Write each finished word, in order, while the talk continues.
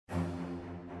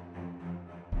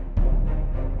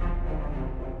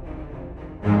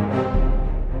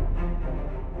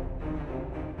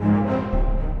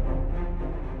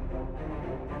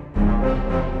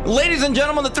Ladies and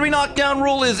gentlemen, the 3 knockdown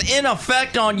rule is in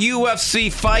effect on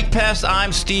UFC Fight Pass.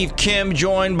 I'm Steve Kim,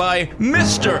 joined by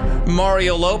Mr.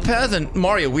 Mario Lopez. And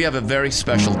Mario, we have a very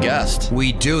special guest.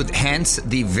 We do, hence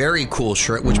the very cool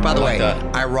shirt, which, by the way,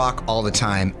 that. I rock all the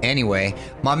time. Anyway,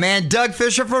 my man Doug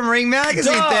Fischer from Ring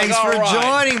Magazine. Doug, Thanks for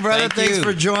joining, brother. Thanks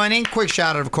for joining. Quick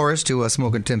shout out, of course, to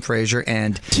Smoking Tim Frazier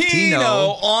and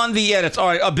Tino on the edits. All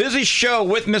right, a busy show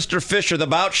with Mr. Fischer. The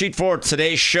bout sheet for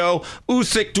today's show,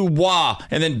 Usyk Dubois,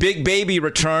 and then Big Baby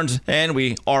returns, and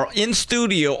we are in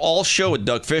studio all show with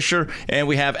Doug Fischer, and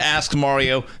we have Ask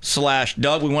Mario /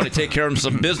 Doug. We want to take care of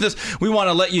some business. We want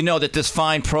to let you know that this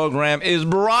fine program is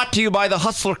brought to you by the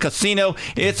Hustler Casino.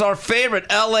 It's our favorite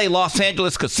LA, Los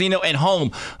Angeles casino and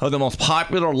home of the most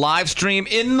popular live stream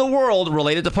in the world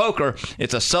related to poker.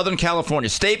 It's a Southern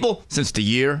California staple since the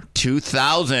year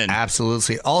 2000.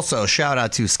 Absolutely. Also, shout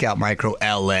out to Scout Micro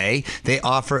LA. They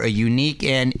offer a unique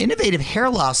and innovative hair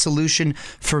loss solution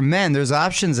for men. There's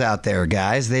options out there,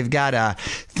 guys. They've got a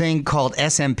thing called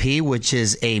SMP, which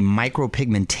is a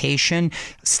micropigmentation,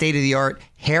 state-of-the-art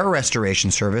hair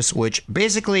restoration service, which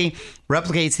basically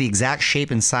replicates the exact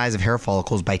shape and size of hair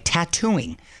follicles by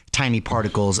tattooing tiny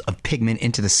particles of pigment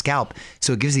into the scalp,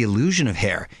 so it gives the illusion of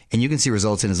hair, and you can see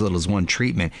results in as little as one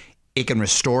treatment. It can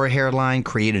restore a hairline,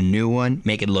 create a new one,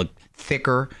 make it look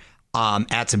thicker,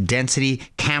 add some density,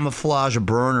 camouflage a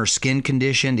burn or skin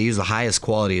condition. They use the highest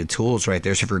quality of tools right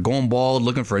there. So if you're going bald,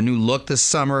 looking for a new look this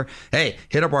summer, hey,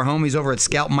 hit up our homies over at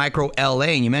Scout Micro LA,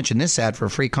 and you mentioned this ad for a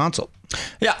free consult.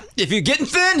 Yeah, if you're getting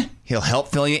thin, he'll help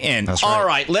fill you in. That's right. All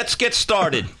right, let's get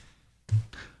started.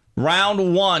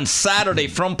 Round 1, Saturday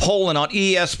from Poland on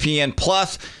ESPN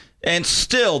Plus. And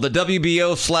still, the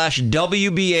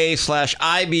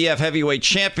WBO/WBA/IBF heavyweight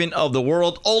champion of the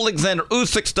world, Alexander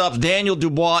Usyk, stops Daniel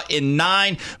Dubois in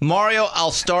 9. Mario,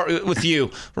 I'll start with you.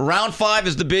 Round 5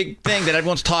 is the big thing that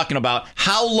everyone's talking about.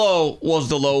 How low was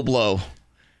the low blow?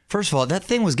 First of all, that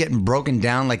thing was getting broken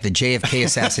down like the JFK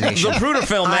assassination. The Zapruder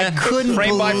film, man. I couldn't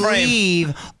frame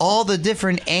believe all the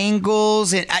different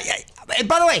angles. And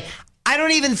by the way, I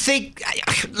don't even think...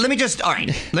 Let me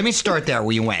start there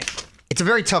where you went. It's a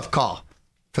very tough call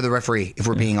for the referee, if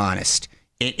we're being honest,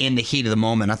 in the heat of the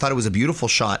moment. I thought it was a beautiful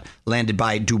shot landed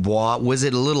by Dubois. Was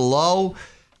it a little low?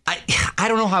 I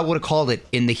don't know how I would have called it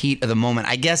in the heat of the moment.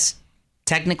 I guess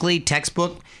technically,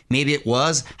 textbook, maybe it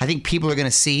was. I think people are going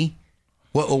to see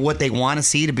what they want to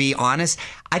see, to be honest.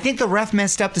 I think the ref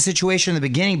messed up the situation in the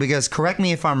beginning because, correct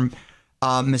me if I'm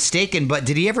mistaken, but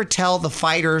did he ever tell the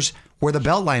fighters where the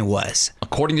belt line was?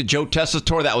 According to Joe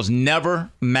Tessitore, that was never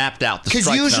mapped out. Because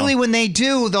usually when they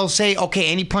do, they'll say, okay,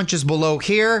 any punches below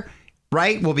here,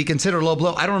 right, will be considered low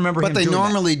blow. I don't remember him doing that. But they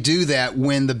normally do that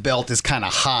when the belt is kind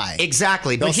of high.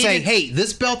 Exactly. They'll say, hey,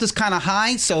 this belt is kind of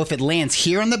high, so if it lands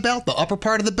here on the belt, the upper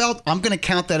part of the belt, I'm going to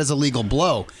count that as a legal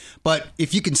blow. But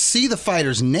if you can see the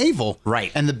fighter's navel,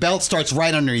 right, and the belt starts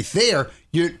right underneath there,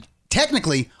 you're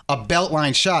technically a belt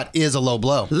line shot is a low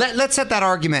blow. Let's set that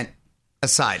argument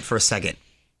aside for a second.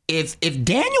 If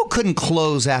Daniel couldn't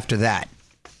close after that,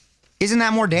 isn't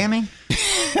that more damning?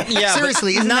 Yeah,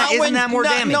 seriously, isn't that more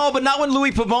damning? No, but not when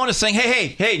Louis Pavone is saying,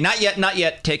 hey, not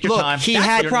yet, take your time. He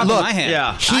had the problem look, I had.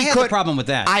 Yeah. I had a problem with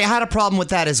that. I had a problem with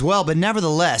that as well, but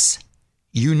nevertheless,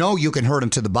 you can hurt him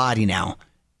to the body now.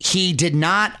 He did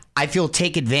not, I feel,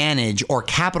 take advantage or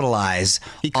capitalize.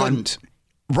 He couldn't.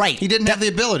 Right. He didn't have the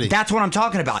ability. That's what I'm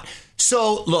talking about.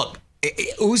 So, look,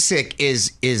 Usyk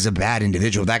is a bad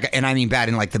individual. That guy, and I mean bad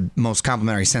in like the most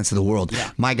complimentary sense of the world. Yeah.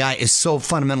 My guy is so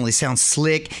fundamentally sound,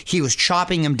 slick. He was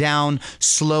chopping him down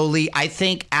slowly. I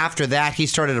think after that he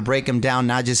started to break him down,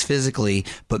 not just physically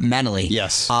but mentally,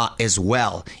 yes, as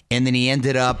well. And then he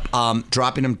ended up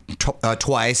dropping him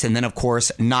twice, and then of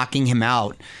course knocking him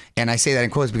out. And I say that in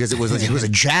quotes because it was a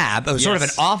jab. It was sort of an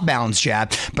off-balance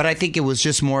jab, but I think it was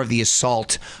just more of the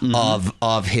assault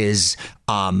of his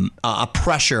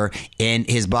pressure and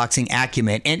his boxing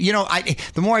acumen. And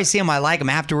the more I see him, I like him.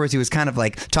 Afterwards, he was kind of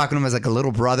like talking to him as like a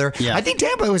little brother. Yeah. I think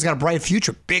Dan Boy's got a bright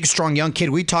future. Big, strong, young kid.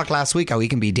 We talked last week how he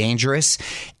can be dangerous,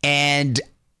 and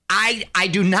I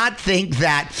do not think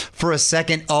that for a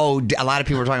second, a lot of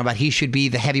people are talking about he should be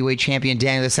the heavyweight champion,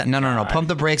 Daniel. No. Pump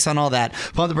the brakes on all that.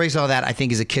 I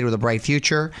think he's a kid with a bright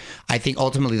future. I think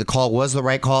ultimately the call was the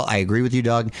right call. I agree with you,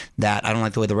 Doug, that I don't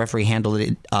like the way the referee handled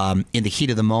it in the heat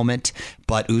of the moment,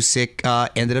 but Usyk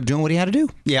ended up doing what he had to do.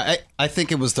 Yeah, I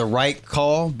think it was the right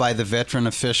call by the veteran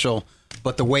official,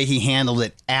 but the way he handled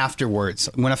it afterwards.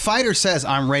 When a fighter says,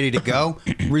 I'm ready to go,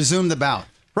 resume the bout.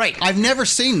 Right. I've never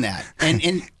seen that.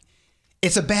 And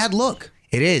it's a bad look.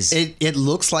 It is. It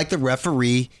looks like the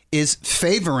referee is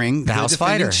favoring the house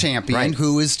defending fighter. champion, Right.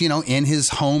 who is, in his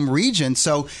home region.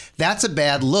 So that's a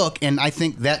bad look, and I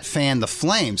think that fanned the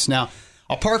flames. Now,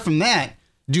 apart from that,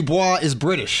 Dubois is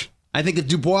British. I think if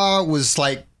Dubois was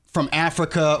like from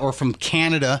Africa or from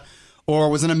Canada or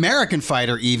was an American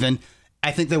fighter even,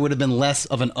 I think there would have been less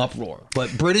of an uproar.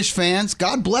 But British fans,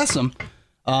 God bless them,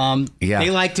 they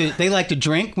like to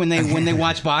drink when they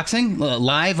watch boxing,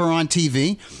 live or on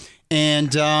TV.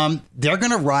 And they're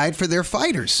going to ride for their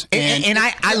fighters. And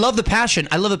I love the passion.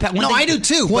 I love the passion. I do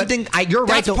too. One thing, you're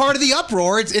right. That's part of the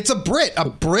uproar. It's a Brit. A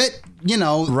Brit,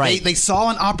 Right. they saw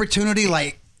an opportunity,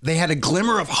 like they had a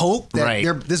glimmer of hope that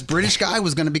Right. this British guy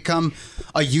was going to become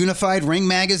a unified Ring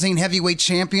Magazine heavyweight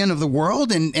champion of the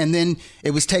world, and then it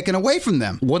was taken away from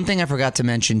them. One thing I forgot to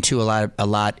mention too, a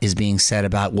lot is being said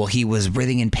about, well, he was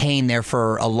breathing in pain there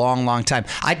for a long, long time.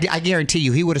 I guarantee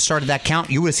you, he would have started that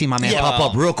count. You would have seen my man pop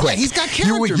up real quick. Yeah, he's got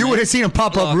character. You would have seen him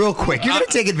pop up real quick. You're going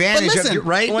to take advantage But listen, of it,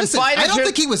 right? Listen, I don't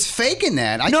think he was faking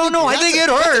that. I think it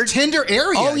hurt. That's a tender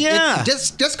area. Oh, yeah.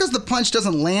 Just because the punch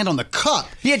doesn't land on the cup.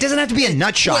 Yeah, it doesn't have to be a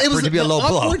nut shot for it to be a low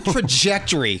blow. The upward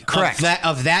trajectory Correct.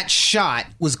 of that shot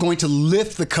was going to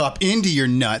lift the cup into your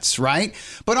nuts, right?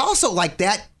 But also, like,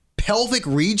 that pelvic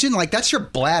region, like, that's your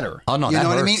bladder. Oh, no, you that know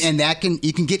what I hurts. mean? And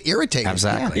you can get irritated.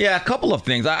 Exactly. Yeah, a couple of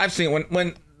things. I've seen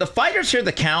when the fighters hear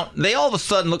the count, they all of a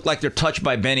sudden look like they're touched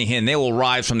by Benny Hinn. They will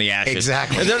rise from the ashes.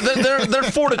 Exactly. Their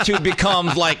fortitude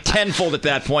becomes like tenfold at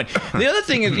that point. The other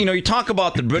thing is, you talk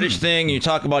about the British thing, and you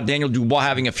talk about Daniel Dubois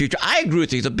having a future. I agree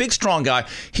with you. He's a big, strong guy.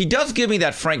 He does give me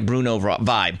that Frank Bruno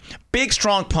vibe. Big,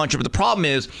 strong puncher, but the problem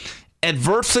is,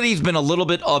 adversity's been a little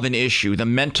bit of an issue, the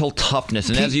mental toughness.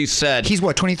 And as you said... He's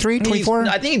what, 23, 24?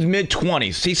 I think he's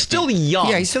mid-20s. He's still young.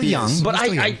 Yeah, he's still young. But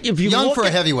if you Young look for a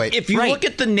at- heavyweight. If you look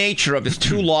at the nature of his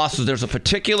two losses, there's a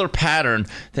particular pattern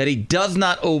that he does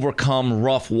not overcome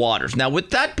rough waters. Now,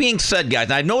 with that being said, guys,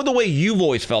 I know the way you've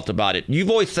always felt about it. You've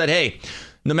always said, hey,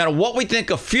 no matter what we think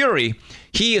of Fury,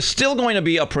 he is still going to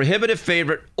be a prohibitive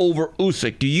favorite over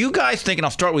Usyk. Do you guys think, and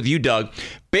I'll start with you, Doug,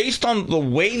 based on the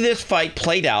way this fight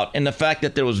played out and the fact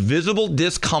that there was visible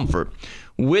discomfort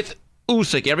with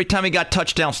Usyk every time he got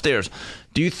touched downstairs,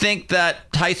 do you think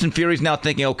that Tyson Fury's now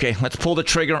thinking, okay, let's pull the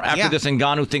trigger after this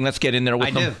Ngannou thing, let's get in there with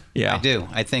him? I do.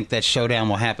 I think that showdown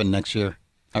will happen next year.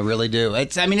 I really do.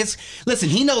 Listen,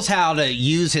 he knows how to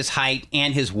use his height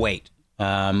and his weight.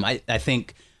 I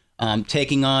think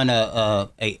taking on a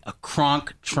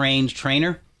Kronk-trained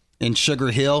trainer in Sugar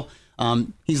Hill,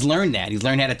 he's learned that. He's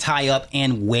learned how to tie up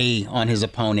and weigh on his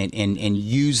opponent and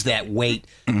use that weight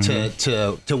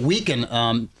to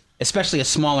weaken, especially a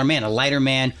smaller man, a lighter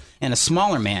man and a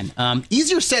smaller man.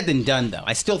 Easier said than done, though.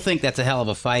 I still think that's a hell of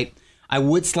a fight. I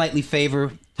would slightly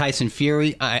favor Tyson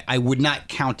Fury. I would not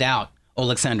count out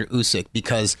Alexander Usyk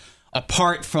because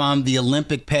apart from the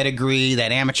Olympic pedigree,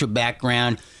 that amateur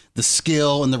background, the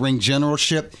skill and the ring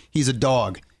generalship, he's a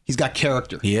dog. He's got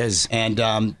character. He is.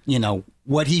 And,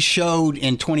 what he showed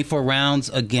in 24 rounds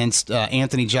against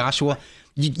Anthony Joshua,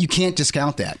 you can't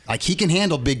discount that. Like, he can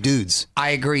handle big dudes.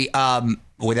 I agree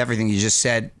with everything you just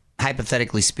said.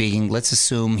 Hypothetically speaking, let's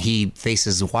assume he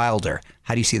faces Wilder.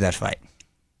 How do you see that fight?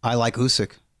 I like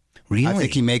Usyk. Really? I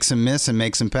think he makes him miss and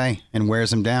makes him pay and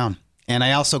wears him down. And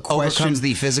I also question... Overcomes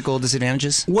the physical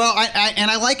disadvantages? Well,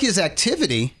 I like his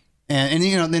activity. And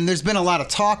then there's been a lot of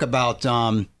talk about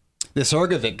this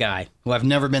Ergovic guy, who I've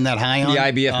never been that high on. The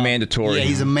IBF mandatory. Yeah,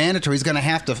 he's a mandatory. He's going to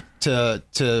have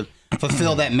to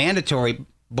fulfill that mandatory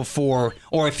before,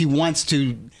 or if he wants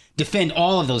to defend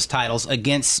all of those titles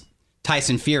against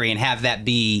Tyson Fury and have that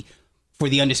be for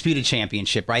the undisputed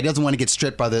championship, right? He doesn't want to get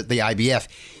stripped by the IBF.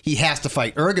 He has to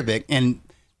fight Ergovic, and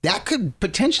that could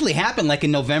potentially happen like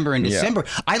in November and December.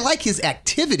 Yeah. I like his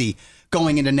activity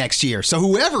going into next year. So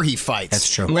whoever he fights,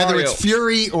 that's true. Whether it's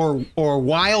Fury or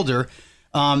Wilder,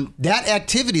 that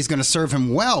activity is going to serve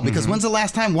him well because when's the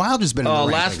last time Wilder's been in the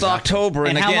ring? Last October.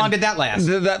 And how long did that last?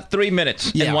 That 3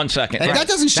 minutes and 1 second. That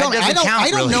doesn't show me.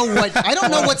 I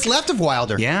don't know what's left of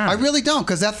Wilder. Yeah. I really don't,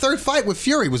 because that third fight with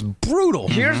Fury was brutal.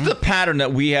 Here's the pattern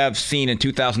that we have seen in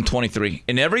 2023.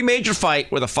 In every major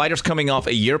fight where the fighter's coming off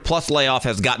a year-plus layoff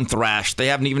has gotten thrashed. They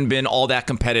haven't even been all that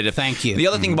competitive. Thank you. The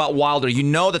other thing about Wilder, you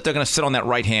know that they're going to sit on that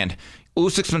right hand.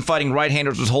 Usyk's been fighting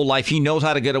right-handers his whole life. He knows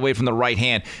how to get away from the right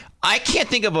hand. I can't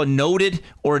think of a noted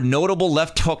or notable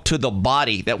left hook to the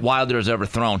body that Wilder has ever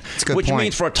thrown. That's a good which point.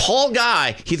 means for a tall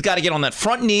guy, he's got to get on that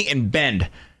front knee and bend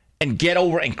and get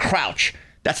over and crouch.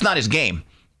 That's not his game.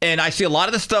 And I see a lot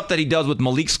of the stuff that he does with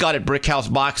Malik Scott at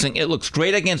Brickhouse Boxing. It looks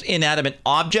great against inanimate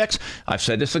objects. I've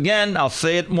said this again. I'll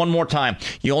say it one more time.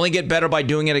 You only get better by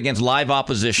doing it against live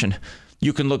opposition.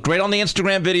 You can look great on the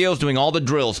Instagram videos doing all the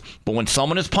drills, but when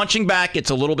someone is punching back, it's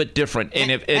a little bit different.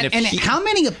 And how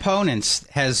many opponents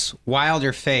has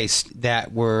Wilder faced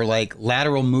that were like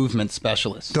lateral movement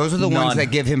specialists? Those are the ones that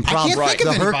give him problems. I can't think of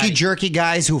The anybody. herky-jerky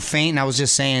guys who feint, and I was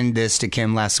just saying this to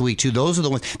Kim last week, too. Those are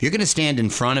the ones. If you're going to stand in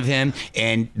front of him,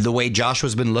 and the way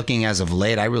Joshua's been looking as of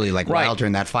late, I really like Wilder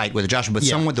in that fight with Joshua. But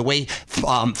someone, the way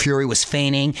Fury was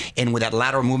feinting and with that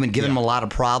lateral movement, giving him a lot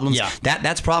of problems,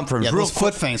 that's a problem for him. Yeah, Real those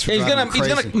foot feints were he's driving him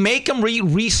gonna crazy. make him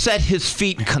reset his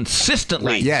feet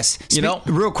consistently. Yes. know,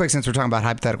 real quick, since we're talking about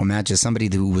hypothetical matches, somebody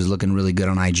who was looking really good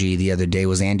on IG the other day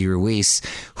was Andy Ruiz,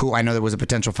 who I know there was a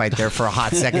potential fight there for a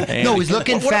hot second. No, he's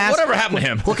looking fast. Whatever happened to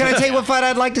him? Well, can I tell you what fight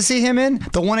I'd like to see him in?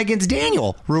 The one against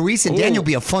Daniel. Ruiz and Daniel would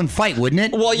be a fun fight, wouldn't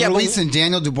it? Well, yeah, Ruiz and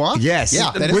Daniel Dubois? Yes.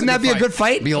 Yeah. Wouldn't that be a good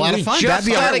fight? Be a lot of fun. Just That'd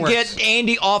be got to fireworks. get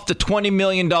Andy off the $20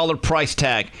 million price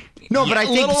tag. No, but I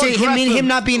think him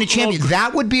not being a champion,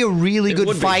 that would be a really good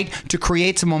would fight to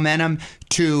create some momentum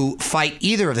to fight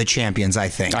either of the champions, I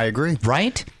think. I agree.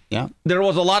 Right? Yeah. There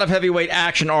was a lot of heavyweight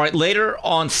action. All right, later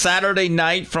on Saturday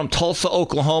night from Tulsa,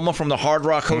 Oklahoma, from the Hard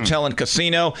Rock Hotel and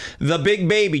Casino, the big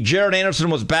baby, Jared Anderson,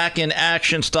 was back in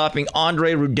action, stopping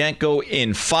Andrei Rudenko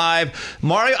in 5.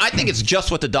 Mario, I think it's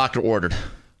just what the doctor ordered.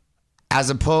 As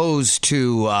opposed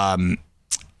to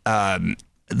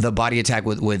the body attack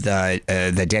with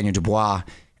the Daniel Dubois,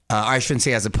 I shouldn't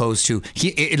say as opposed to.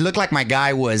 It looked like my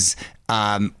guy was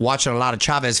watching a lot of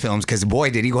Chavez films because boy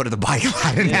did he go to the body a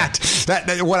lot in that.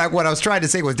 What I was trying to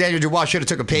say was Daniel Dubois should have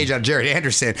took a page out of Jared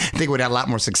Anderson. I think would have had a lot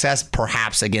more success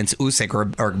perhaps against Usyk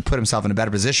or put himself in a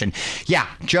better position. Yeah,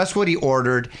 just what he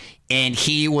ordered. And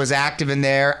he was active in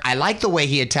there. I like the way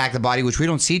he attacked the body, which we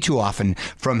don't see too often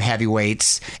from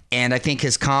heavyweights. And I think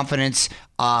his confidence,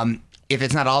 if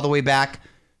it's not all the way back,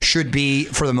 should be,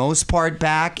 for the most part,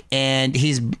 back, and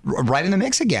he's right in the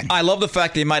mix again. I love the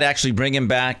fact they might actually bring him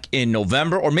back in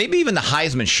November, or maybe even the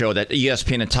Heisman show that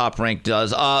ESPN and Top Rank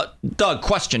does. Doug,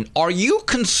 question. Are you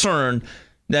concerned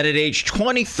that at age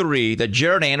 23 that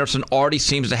Jared Anderson already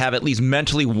seems to have at least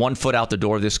mentally one foot out the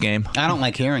door of this game? I don't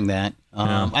like hearing that.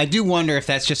 I do wonder if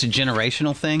that's just a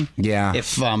generational thing. Yeah.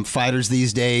 If fighters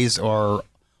these days are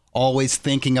always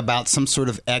thinking about some sort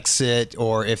of exit,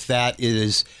 or if that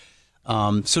is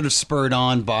sort of spurred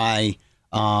on by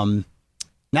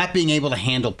not being able to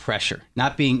handle pressure,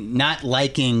 not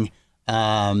liking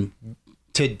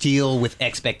to deal with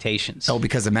expectations. Oh,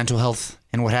 because of mental health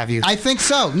and what have you? I think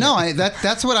so. No,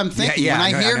 that's what I'm thinking. Yeah,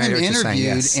 when I hear him what you're saying, interviewed,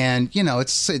 yes. and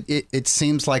it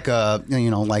seems like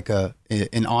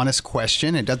an honest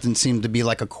question. It doesn't seem to be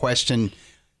like a question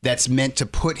that's meant to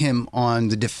put him on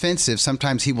the defensive.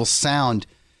 Sometimes he will sound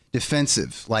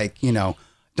defensive, like,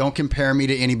 don't compare me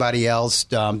to anybody else.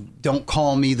 Don't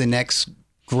call me the next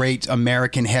great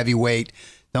American heavyweight.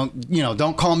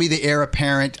 Don't call me the heir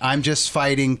apparent. I'm just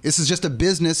fighting. This is just a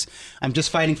business. I'm just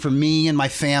fighting for me and my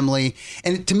family.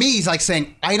 And to me, he's like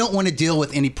saying, I don't want to deal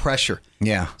with any pressure.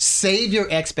 Yeah. Save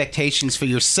your expectations for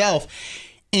yourself.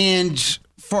 And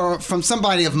from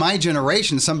somebody of my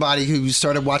generation, somebody who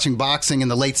started watching boxing in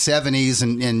the late 70s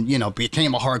and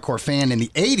became a hardcore fan in the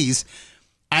 80s,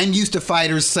 I'm used to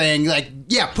fighters saying, like,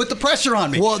 yeah, put the pressure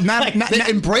on me. Well, not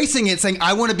embracing it, saying,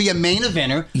 I want to be a main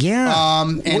eventer. Yeah.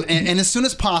 And as soon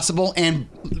as possible, and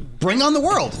bring on the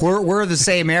world. We're the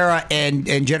same era and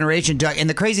generation, Doug. And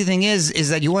the crazy thing is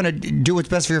that you want to do what's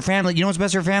best for your family. You know what's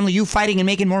best for your family? You fighting and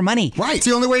making more money. Right. It's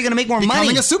the only way you're going to make more money.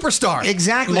 Becoming a superstar.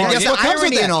 Exactly. Guess what comes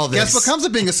with in that? all this? Guess what comes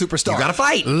with being a superstar? You got to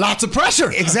fight. Lots of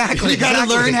pressure. Exactly. You got to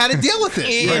learn how to deal with it.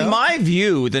 In my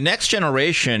view, the next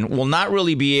generation will not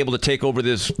really be able to take over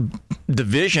this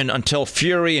division until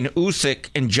Fury and Usyk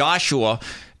and Joshua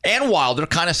and Wilder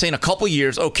kind of say in a couple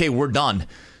years, okay, we're done.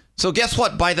 So guess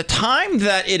what? By the time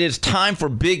that it is time for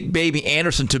Big Baby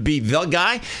Anderson to be the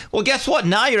guy, well, guess what?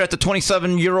 Now you're at the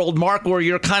 27-year-old mark where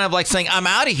you're kind of like saying, I'm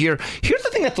out of here. Here's the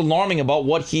thing that's alarming about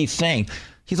what he's saying.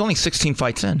 He's only 16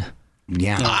 fights in.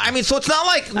 Yeah. I mean, so it's not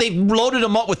like they loaded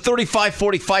him up with 35,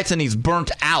 40 fights and he's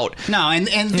burnt out. No, and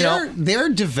they're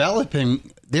developing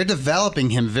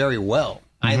him very well.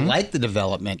 I like the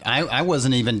development. I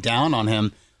wasn't even down on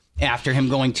him after him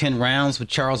going 10 rounds with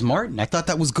Charles Martin. I thought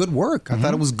that was good work. I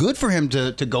thought it was good for him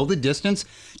to go the distance,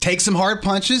 take some hard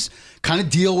punches, kind of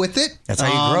deal with it. That's how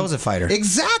you grow as a fighter.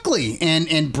 Exactly.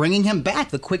 And bringing him back,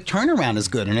 the quick turnaround is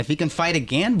good. And if he can fight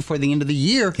again before the end of the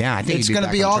year, I think it's going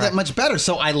to be all that much better.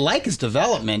 So I like his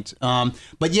development.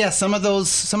 But yeah, some of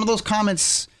those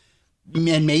comments,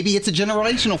 and maybe it's a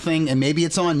generational thing, and maybe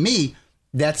it's on me.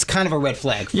 That's kind of a red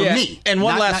flag for me. And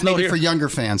one last note maybe here for younger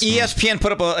fans. ESPN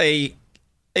put up a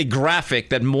a graphic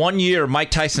that one year Mike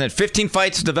Tyson had 15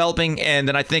 fights developing, and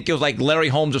then I think it was like Larry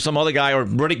Holmes or some other guy, or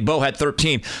Riddick Bowe had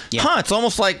 13. Yeah. It's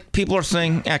almost like people are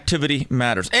saying activity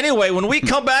matters. Anyway, when we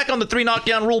come back on the 3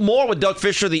 Knockdown Rule, more with Doug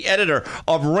Fischer, the editor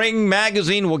of Ring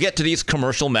Magazine. We'll get to these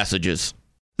commercial messages.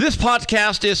 This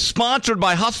podcast is sponsored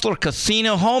by Hustler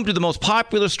Casino, home to the most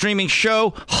popular streaming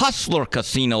show, Hustler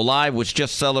Casino Live, which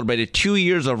just celebrated 2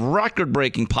 years of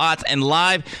record-breaking pots and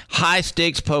live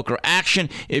high-stakes poker action.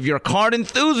 If you're a card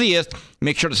enthusiast,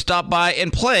 make sure to stop by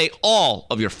and play all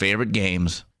of your favorite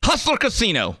games. Hustler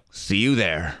Casino. See you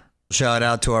there. Shout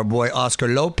out to our boy Oscar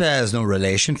Lopez, no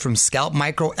relation, from Scalp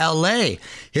Micro LA.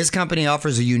 His company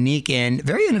offers a unique and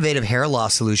very innovative hair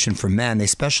loss solution for men. They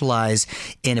specialize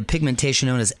in a pigmentation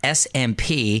known as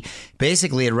SMP.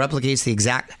 Basically, it replicates the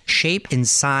exact shape and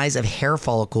size of hair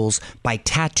follicles by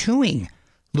tattooing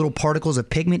little particles of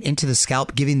pigment into the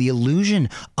scalp, giving the illusion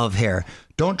of hair.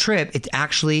 Don't trip. It's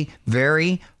actually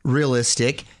very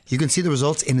realistic. You can see the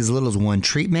results in as little as one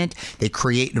treatment. They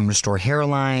create and restore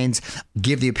hairlines,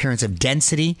 give the appearance of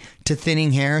density to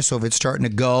thinning hair. So if it's starting to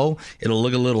go, it'll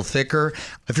look a little thicker.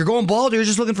 If you're going bald or you're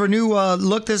just looking for a new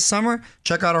look this summer,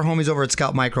 check out our homies over at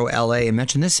Scalp Micro LA and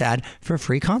mention this ad for a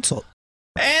free consult.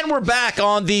 And we're back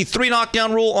on the 3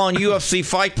 Knockdown Rule on UFC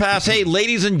Fight Pass. Hey,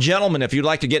 ladies and gentlemen, if you'd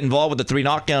like to get involved with the 3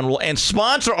 Knockdown Rule and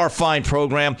sponsor our fine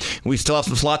program, we still have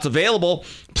some slots available.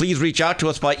 Please reach out to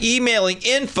us by emailing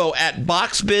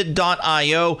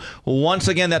info@boxbid.io. Once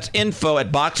again, that's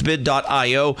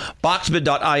info@boxbid.io.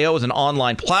 Boxbid.io is an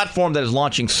online platform that is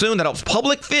launching soon that helps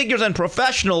public figures and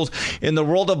professionals in the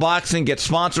world of boxing get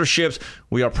sponsorships.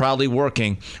 We are proudly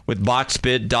working with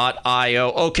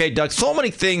boxbid.io. Okay, Doug, so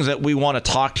many things that we want to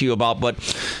talk to you about, but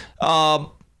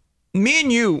me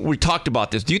and you, we talked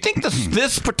about this. Do you think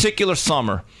this particular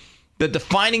summer, the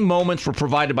defining moments were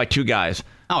provided by two guys?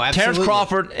 Oh, absolutely. Terrence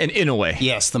Crawford and Inoue.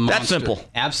 Yes, the monster. That's simple.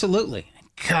 Absolutely.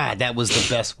 God, that was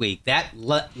the best week. That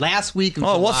last week of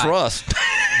July. Oh, it was for us.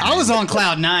 I was on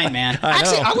cloud 9, man.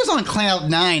 Actually, I was on cloud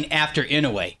 9 after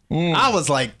Inoue. I was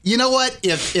like, you know what?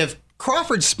 If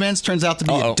Crawford Spence turns out to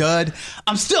be a dud,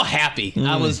 I'm still happy.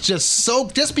 I was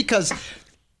just because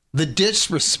the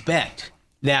disrespect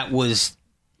that was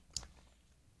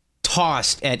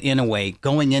tossed at Inoue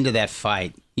going into that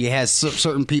fight. You had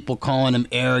certain people calling him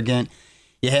arrogant.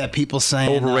 You had people saying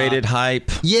overrated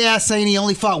hype. Yeah, saying he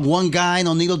only fought one guy,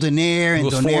 Nonito Donaire, and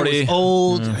Donaire was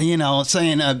old. You know,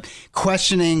 saying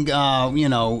questioning,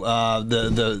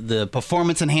 the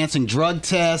performance enhancing drug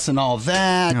tests and all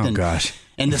that. Oh gosh.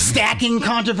 And the stacking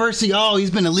controversy. Oh,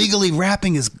 he's been illegally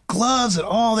wrapping his gloves and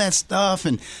all that stuff.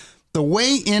 And the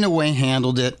way Inoue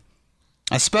handled it,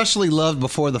 I especially loved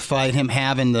before the fight him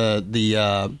having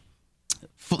the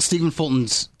Stephen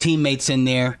Fulton's teammates in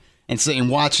there and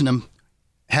watching him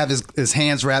have his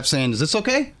hands wrapped, saying, "Is this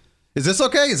okay? Is this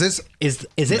okay? Is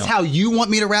this how you want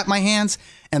me to wrap my hands?"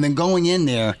 And then going in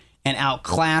there and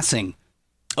outclassing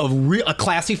a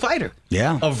classy fighter,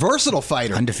 a versatile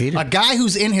fighter, undefeated, a guy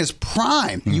who's in his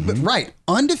prime.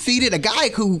 Undefeated, a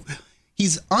guy who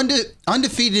he's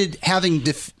undefeated, having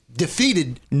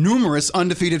defeated numerous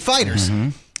undefeated fighters,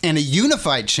 and a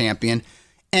unified champion,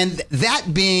 and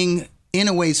that being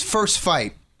Inoue's first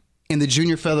fight in the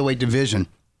junior featherweight division.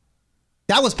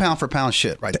 That was pound for pound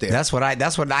shit right there. That's what I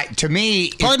to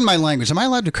me. Pardon my language. Am I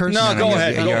allowed to curse? No, go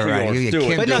ahead. You're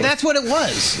right. But no, that's what it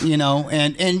was, you know.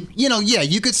 And you know, yeah,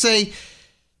 you could say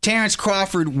Terrence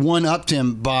Crawford one-upped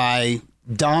him by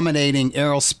dominating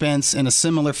Errol Spence in a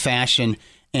similar fashion,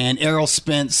 and Errol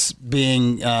Spence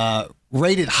being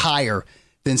rated higher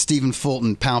than Stephen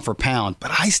Fulton pound for pound.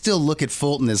 But I still look at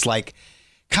Fulton as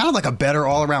kind of like a better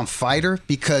all-around fighter,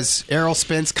 because Errol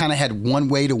Spence kind of had one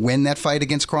way to win that fight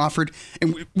against Crawford,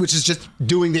 which is just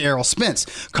doing the Errol Spence,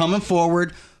 coming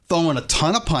forward, throwing a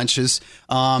ton of punches,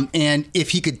 and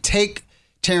if he could take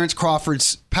Terrence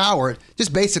Crawford's power,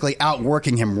 just basically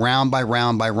outworking him round by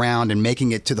round by round and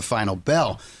making it to the final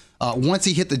bell. Once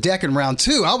he hit the deck in round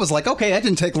 2, I was like, okay, that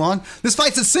didn't take long. This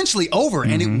fight's essentially over,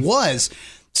 and it was.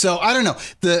 So I don't know.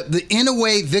 The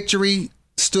Inoue victory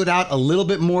stood out a little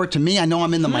bit more to me. I know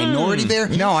I'm in the minority there.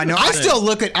 No, I know. I still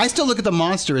look at the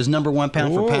monster as number 1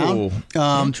 pound for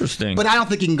pound. Interesting. But I don't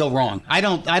think you can go wrong. I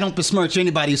don't besmirch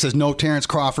anybody who says no, Terrence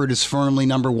Crawford is firmly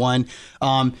number 1.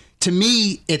 To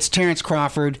me, it's Terrence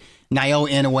Crawford, Naoya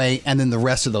Inoue, and then the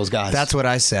rest of those guys. That's what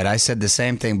I said. I said the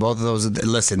same thing. Both of those,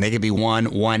 listen, they could be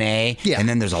 1A, and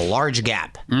then there's a large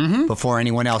gap before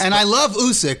anyone else. And I love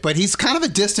Usyk, but he's kind of a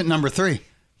distant number 3.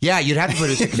 Yeah, you'd have to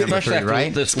put Usyk number 3,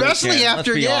 right? Especially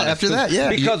after that, yeah.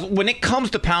 Because when it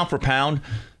comes to pound for pound,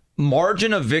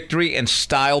 margin of victory and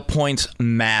style points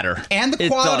matter. And the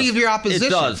quality of your opposition. It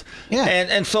does. Yeah.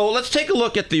 And so let's take a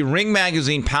look at the Ring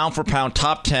Magazine pound for pound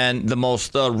top 10, the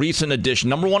most recent edition.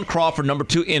 Number 1, Crawford. Number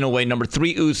 2, Inoue. Number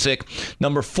 3, Usyk.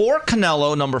 Number 4,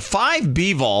 Canelo. Number 5,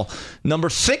 Bivol. Number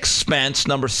 6, Spence.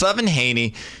 Number 7,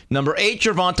 Haney. Number 8,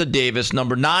 Gervonta Davis.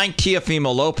 Number 9,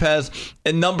 Teofimo Lopez.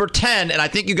 And number 10, and I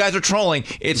think you guys are trolling,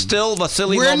 it's still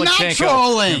Vasily Lomachenko. We're not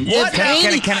trolling. What?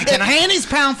 If Haney's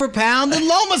pound for pound, then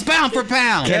Loma's pound for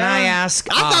pound. Can I ask?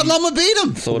 I thought Loma beat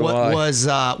him. So do I.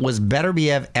 Was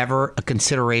Beterbiev ever a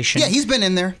consideration? Yeah, he's been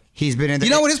in there. He's been in there.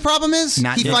 You know what his problem is? He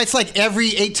yet. fights like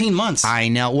every 18 months. I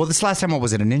know. Well, this last time, what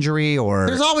was it? An injury or?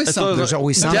 There's always something. There's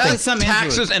always something. Death, Some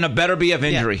taxes, injury. and a Beterbiev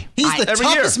injury. He's the Every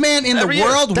toughest year. man in Every the year.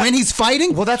 world when he's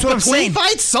fighting. Well, that's what I'm Between saying.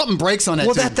 fights, something breaks on that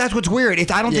Well, dude. that's what's weird.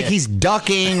 I don't think he's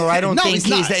ducking, or I don't No, think he's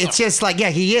not. It's just like, yeah,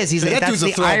 he is. He's that that's dude's a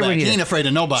the throwback. irony. He ain't afraid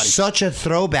of nobody. Such a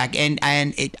throwback, and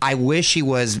I wish he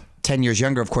was 10 years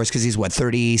younger, of course, because he's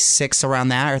 36 around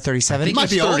that, or 37. He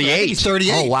might be older. I think he's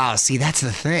 38. Oh wow! See, that's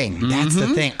the thing. That's the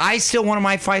thing. I still one of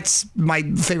my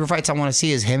favorite fights I want to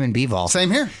see is him and Bivol. Same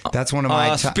here. That's one of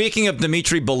my. Speaking of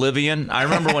Dmitry Bolivian, I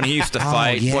remember when he used to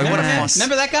fight. yes. Boy, what a fun.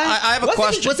 Remember that guy? I have a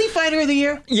question. Was he fighter of the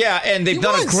year? Yeah, and they've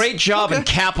done a was. great job in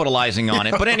Okay. capitalizing on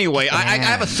it. But anyway, I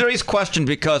have a serious question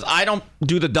because I don't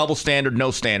do the double standard, no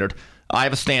standard. I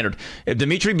have a standard. If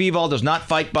Dmitry Bivol does not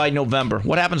fight by November,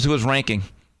 what happens to his ranking?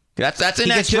 That's He gets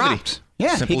inactivity. dropped.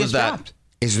 Yeah, Simple he gets as that. dropped.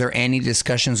 Is there any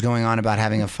discussions going on about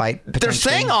having a fight? They're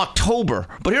saying October,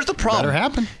 but here's the problem. Better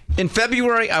happen. In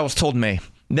February, I was told May.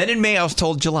 Then in May, I was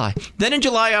told July. Then in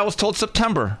July, I was told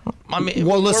September. I mean,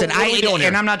 Well, listen, what are we doing here?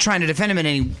 and I'm not trying to defend him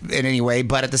in any way,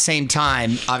 but at the same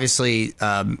time, obviously,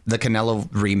 the Canelo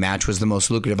rematch was the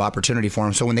most lucrative opportunity for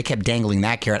him. So when they kept dangling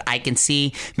that carrot, I can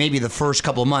see maybe the first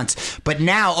couple of months. But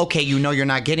now, okay, you know you're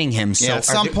not getting him. So At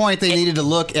some point, they needed to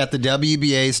look at the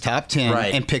WBA's top 10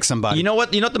 Right. and pick somebody. You know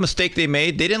what? You know what the mistake they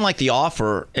made? They didn't like the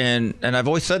offer, and I've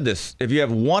always said this: if you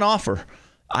have one offer,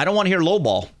 I don't want to hear low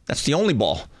ball. That's the only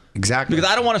ball. Exactly. Because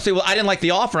I don't want to say, well, I didn't like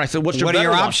the offer. And I said, what's your What are better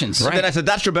your one? options? And Right. then I said,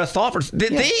 that's your best offer.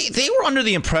 They were under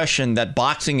the impression that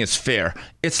boxing is fair.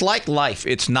 It's like life.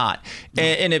 It's not.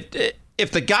 And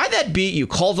if the guy that beat you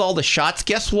calls all the shots,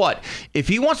 guess what? If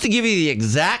he wants to give you the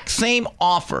exact same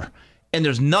offer and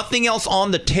there's nothing else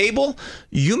on the table,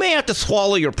 you may have to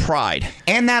swallow your pride.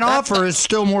 And that offer is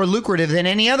still more lucrative than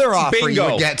any other offer you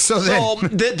Bingo. would get. So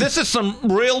this is some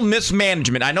real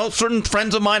mismanagement. I know certain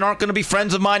friends of mine aren't going to be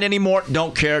friends of mine anymore.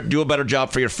 Don't care. Do a better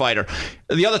job for your fighter.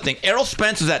 The other thing, Errol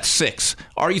Spence is at 6.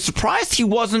 Are you surprised he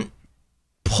wasn't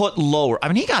put lower? I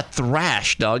mean, he got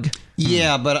thrashed, Doug.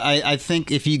 Yeah, but I think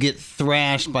if you get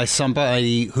thrashed by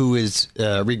somebody who is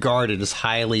regarded as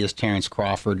highly as Terrence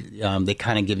Crawford, they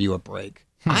kind of give you a break.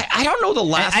 I don't know the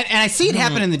last. And I see it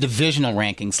happen in the divisional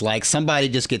rankings. Like somebody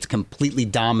just gets completely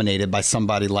dominated by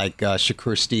somebody like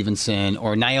Shakur Stevenson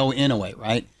or Naoya Inoue,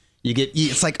 right?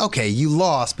 It's like, okay, you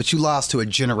lost, but you lost to a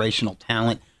generational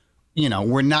talent. You know,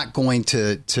 we're not going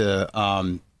to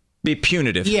be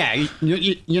punitive. Yeah,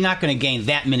 you're not going to gain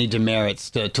that many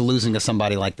demerits to losing to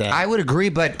somebody like that. I would agree,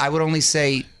 but I would only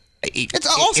say it's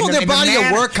also their body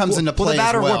of work comes into play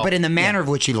as well. Work, but in the manner of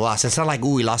which he lost, it's not like,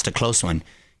 ooh, he lost a close one.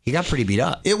 He got pretty beat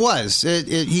up. It was.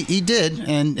 He did.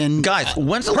 And guys,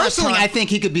 when's the last personally, time? I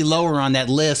think he could be lower on that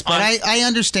list, but I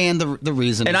understand the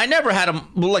reason. And I never had him.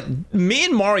 Like me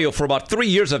and Mario for about 3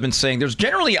 years have been saying there's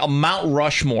generally a Mount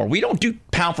Rushmore. We don't do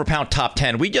pound for pound top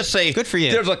 10. We just say good for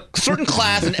you. There's a certain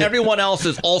class and everyone else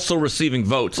is also receiving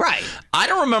votes. Right. I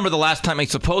don't remember the last time a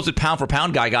supposed pound for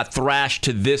pound guy got thrashed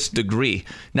to this degree.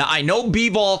 Now I know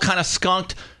Bivol kind of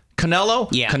skunked Canelo.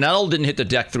 Yeah. Canelo didn't hit the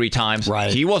deck 3 times.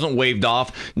 Right. He wasn't waved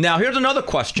off. Now here's another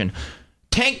question.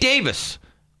 Tank Davis.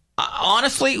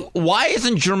 Honestly, why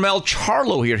isn't Jermell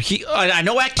Charlo here? I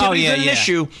know activity is an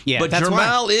issue, but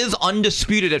Jermell is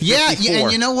undisputed at 54. Yeah,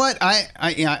 and you know what?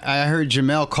 I heard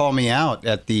Jermell call me out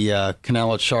at the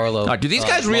Canelo Charlo. Do these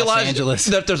guys realize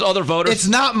that there's other voters? It's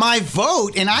not my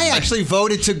vote, and I actually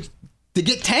voted to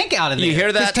get Tank out of there. You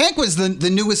hear that? Tank was the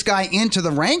newest guy into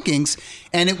the rankings,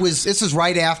 and this was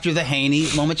right after the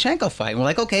Haney-Lomachenko fight. We're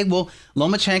like, okay, well,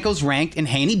 Lomachenko's ranked, and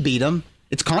Haney beat him.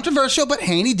 It's controversial, but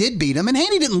Haney did beat him, and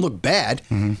Haney didn't look bad.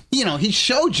 Mm-hmm. You know, he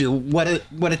showed you what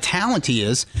a talent he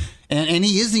is, and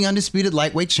he is the undisputed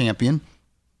lightweight champion.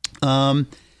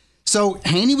 So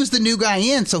Haney was the new guy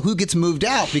in, so who gets moved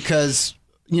out? Because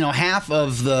half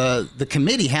of the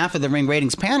committee, half of the Ring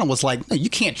Ratings panel was like, no, you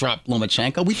can't drop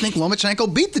Lomachenko. We think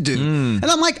Lomachenko beat the dude. And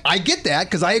I'm like, I get that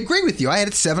because I agree with you. I had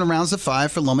it 7 rounds to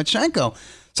 5 for Lomachenko.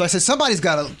 So I said, somebody's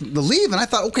got to leave. And I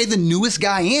thought, okay, the newest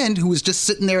guy in who was just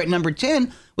sitting there at number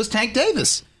 10 was Tank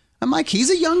Davis. I'm like, he's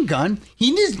a young gun.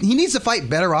 He needs to fight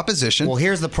better opposition. Well,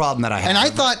 here's the problem that I have. And I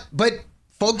thought, but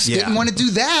folks didn't want to do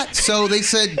that. So they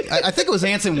said, I think it was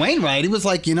Anson Wainwright. He was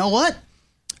like, you know what?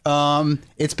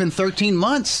 It's been 13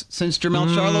 months since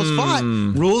Jermell Charlo's fought.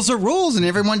 Rules are rules, and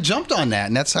everyone jumped on that,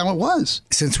 and that's how it was.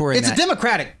 Since we're in It's a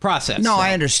democratic process. No,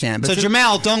 I understand. But So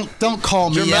Jermell, don't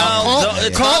call me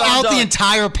out. Call out the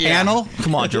entire panel. Yeah.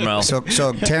 Come on, Jermell.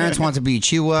 So Terrence wants to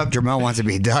beat you up. Jermell wants to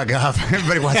beat Doug up.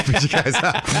 Everybody wants to beat you guys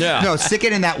up. Yeah. No, stick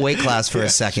it in that weight class for a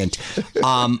second.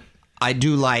 I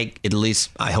do like, at least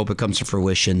I hope it comes to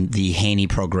fruition, the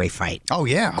Haney-Prograis fight. Oh,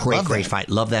 yeah. Great fight.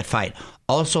 Love that fight.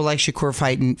 Also like Shakur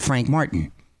fighting Frank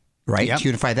Martin, right? Yep. To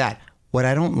unify that. What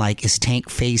I don't like is Tank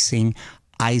facing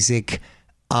Isaac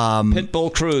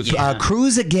Pitbull Cruz.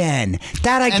 Cruz again.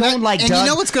 That I don't like, and Doug.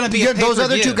 you know it's going to be a those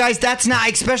other pay-per-view. two guys, that's not,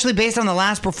 especially based on the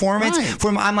last performance.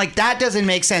 Right. I'm like, that doesn't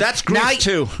make sense. That's Grease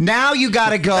too. Now you got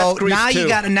to go. That's Grease Now too. you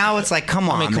got to, now it's like, come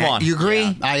on, come man. on. You agree?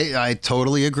 Yeah, I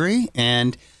totally agree.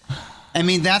 And I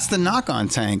mean, that's the knock on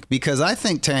Tank, because I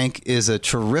think Tank is a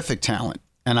terrific talent,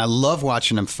 and I love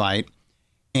watching him fight.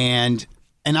 And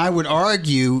I would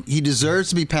argue he deserves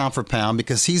to be pound for pound,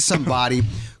 because he's somebody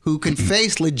who can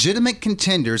face legitimate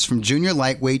contenders from junior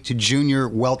lightweight to junior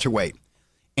welterweight.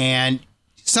 And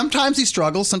sometimes he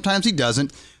struggles, sometimes he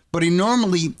doesn't, but he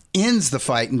normally ends the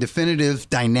fight in definitive,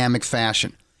 dynamic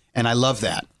fashion. And I love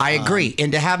that. I agree.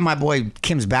 And to have my boy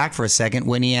Kim's back for a second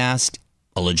when he asked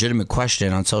a legitimate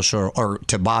question on social, or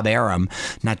to Bob Arum,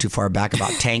 not too far back,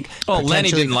 about Tank. Oh, Lenny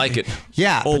potentially- didn't like it.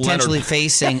 Yeah, Oh, potentially Leonard.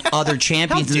 facing other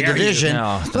champions in the dare you. division.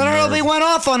 No, the But I don't know, nerve. they went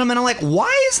off on him, and I'm like,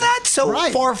 why is that so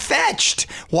Right. far-fetched?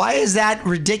 Why is that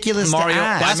ridiculous Mario, to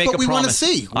ask? I That's make what a we want to promise.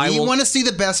 see. I We will- want to see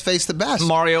the best face the best.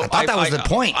 Mario, I thought that was the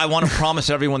point. I want to promise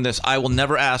everyone this. I will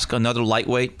never ask another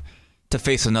lightweight to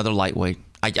face another lightweight.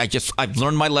 I've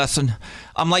learned my lesson.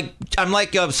 I'm like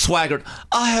Swaggart.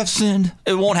 I have sinned.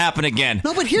 It won't happen again.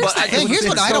 No, but here's what it's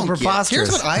I so don't get. preposterous.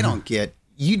 Here's what I don't get.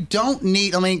 You don't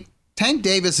need. I mean, Tank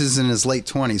Davis is in his late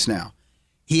 20s now.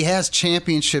 He has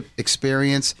championship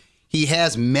experience. He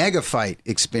has mega fight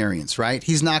experience, right?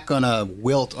 He's not going to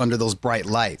wilt under those bright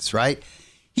lights, right?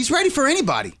 He's ready for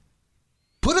anybody.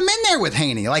 Put him in there with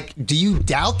Haney. Like, do you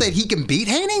doubt that he can beat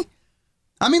Haney?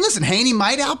 I mean, listen, Haney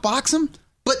might outbox him,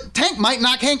 but Tank might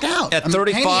knock Hank out. At I mean,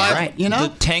 35, Haney, you know,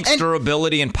 the Tank's And-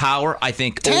 durability and power, I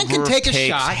think, Tank can take a overtakes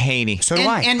shot. Haney. So do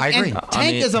I. I agree.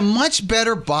 Tank is a much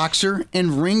better boxer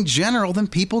and ring general than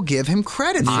people give him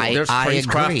credit for. He's agree.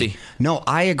 crafty. No,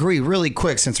 I agree. Really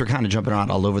quick, since we're kind of jumping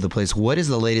around all over the place, what is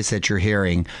the latest that you're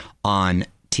hearing on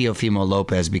Teofimo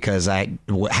Lopez? Because I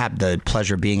had the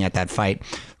pleasure of being at that fight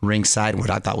ringside,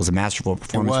 what I thought was a masterful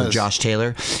performance with Josh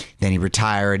Taylor. Then he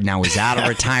retired. Now he's out of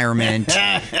retirement.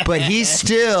 But he's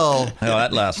still... Oh,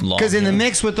 that lasts long. Because in the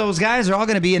mix with those guys, they're all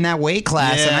going to be in that weight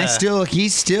class, and Yeah.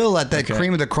 he's still at the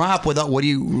cream of the crop. What do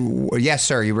you? Yes,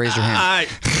 sir. You raised your hand.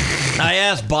 I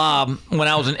asked Bob when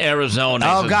I was in Arizona.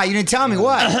 I Oh said, God, you didn't tell me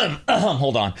what?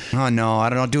 Hold on. Oh no, I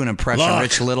don't do an impression. Look.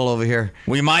 Rich Little over here.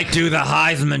 We might do the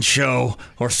Heisman show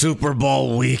or Super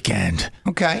Bowl weekend.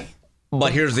 Okay.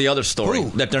 But here's the other story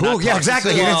that they're Who? not. Yeah, talking-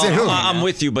 exactly. You didn't say who. I'm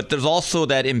with you, but there's also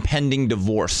that impending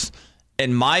divorce.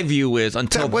 And my view is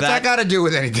until What's that got to do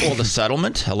with anything? well, the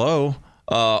settlement. Hello.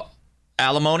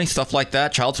 Alimony, stuff like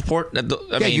that, child support.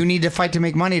 I mean, you need to fight to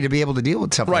make money to be able to deal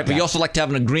with stuff right, like but that. you also like to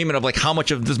have an agreement of like how much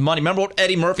of this money. Remember what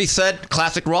Eddie Murphy said?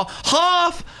 Classic Raw.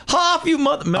 Half, you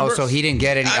mother. Remember? Oh, so he didn't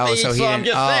get any. I mean, so he I'm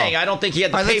didn't. just saying. I don't think he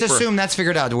had the All right, paper. let's assume that's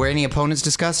figured out. Were any opponents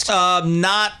discussed?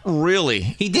 Not really.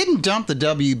 He didn't dump the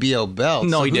WBO belt.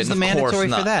 No, so he who's didn't. the Of course mandatory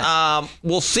not. for that?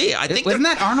 We'll see. I think Wasn't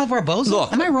that Arnold Barboza?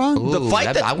 Look, Am I wrong? the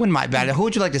fight that I wouldn't mind. Who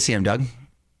would you like to see him, Doug?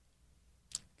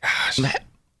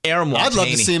 Aaron wants I'd love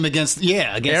Haney. to see him against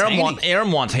Haney.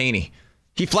 Aaron wants Haney.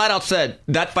 He flat out said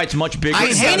that fight's much bigger. I mean,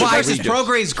 than Haney that versus Regis.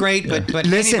 Prograis is great, but Haney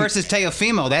Listen. versus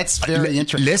Teofimo, that's very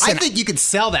interesting. listen. I think you could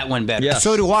sell that one better. Yeah.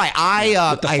 So do I.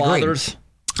 With the I agree. fathers.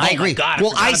 I Oh, my agree. God, I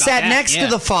well, forgot I about sat that. next Yeah.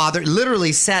 to the father,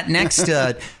 literally sat next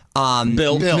to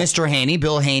Bill. Mr. Haney,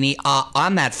 Bill Haney,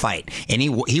 on that fight, and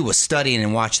he was studying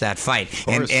and watched that fight,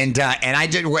 and I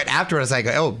did after I was like,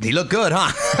 oh, he looked good,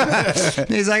 huh?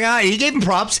 He's like, he gave him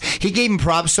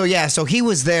props. So yeah, so he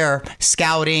was there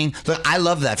scouting. Look, I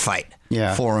love that fight.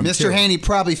 Yeah, for him. Mr. too. Haney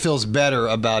probably feels better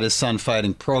about his son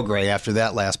fighting Prograis after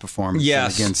that last performance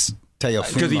Yes. against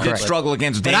Teofimo. Because he did But- struggle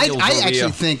against But Daniel I Zorrilla.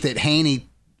 actually think that Haney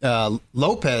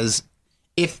Lopez,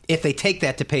 if they take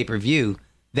that to pay-per-view,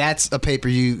 that's a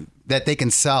pay-per-view that they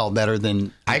can sell better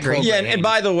than I agree. Prograis Yeah, Haney. and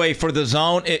by the way, for the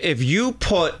zone, if you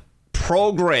put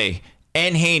Prograis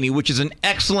and Haney, which is an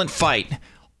excellent fight,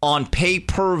 on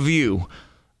pay-per-view,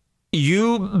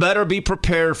 you better be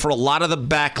prepared for a lot of the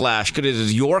backlash because it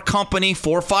is your company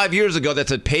 4 or 5 years ago that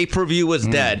said pay-per-view is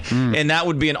dead. And that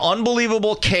would be an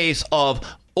unbelievable case of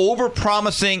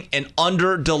over-promising and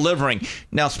under-delivering.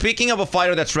 Now, speaking of a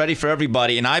fighter that's ready for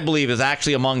everybody, and I believe is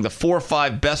actually among the 4 or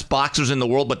 5 best boxers in the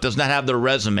world but does not have their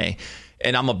resume,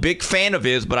 and I'm a big fan of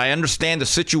his, but I understand the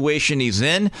situation he's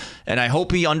in, and I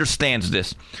hope he understands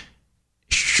this.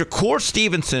 Shakur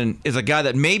Stevenson is a guy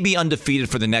that may be undefeated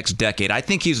for the next decade. I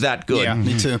think he's that good. Yeah,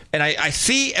 me too. And I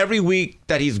see every week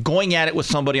that he's going at it with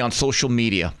somebody on social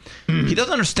media. He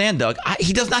doesn't understand, Doug.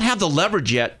 He does not have the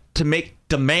leverage yet to make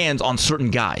demands on certain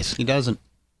guys. He doesn't.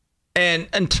 And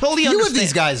until he Few understands... of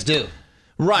these guys do.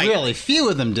 Right. Really, few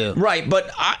of them do. Right,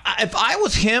 but if I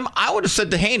was him, I would have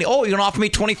said to Haney, oh, you're going to offer me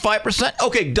 25%?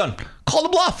 Okay, done. Call the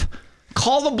bluff.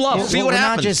 Call the bluff. See what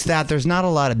happens. Not just that. There's not a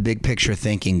lot of big picture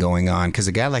thinking going on because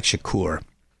a guy like Shakur,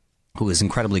 who is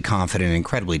incredibly confident and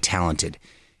incredibly talented,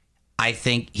 I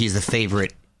think he's the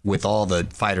favorite with all the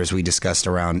fighters we discussed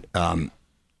around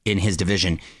in his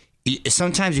division.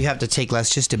 Sometimes you have to take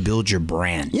less just to build your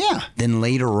brand. Yeah. Then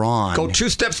later on, go 2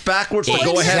 steps backwards, but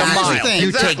go ahead a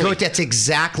Exactly. mile. That's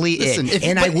exactly Listen, it.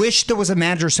 And I wish there was a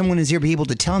manager or someone who's here be able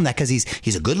to tell him that because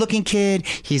he's a good-looking kid.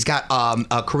 He's got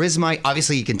a charisma.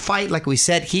 Obviously, he can fight. Like we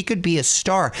said, he could be a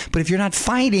star. But if you're not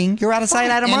fighting, you're out of sight,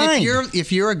 out of mind.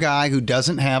 If you're a guy who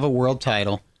doesn't have a world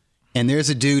title, and there's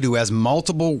a dude who has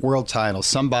multiple world titles,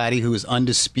 somebody who is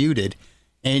undisputed,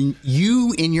 and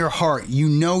you in your heart, you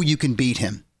know you can beat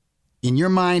him. In your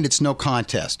mind, it's no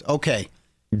contest. Okay,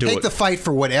 take the fight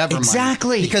for whatever.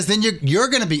 Exactly. Money, because then you're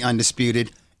going to be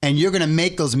undisputed, and you're going to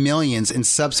make those millions in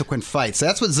subsequent fights.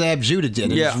 That's what Zab Judah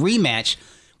did in his rematch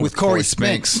with Corey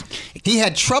Spinks. He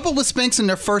had trouble with Spinks in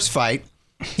their first fight.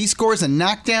 He scores a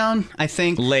knockdown, I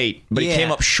think. Late, but he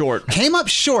came up short. Came up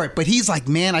short, but he's like,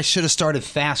 man, I should have started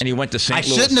faster. And he went to St.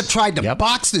 Louis. I shouldn't have tried to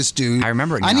box this dude. I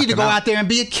remember it. I need to go out there and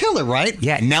be a killer, right?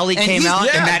 Yeah, Nelly came out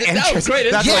in that entrance. That was great.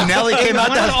 That's when Nelly came out.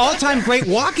 One of the all-time great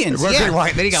walk-ins. Yeah.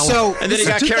 Then he got and then he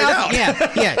got carried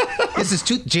out. Yeah. This is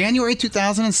January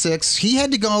 2006. He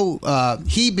had to go,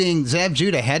 he being Zab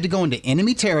Judah, had to go into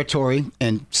enemy territory,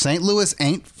 and St. Louis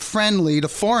ain't friendly to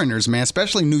foreigners, man,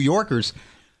 especially New Yorkers.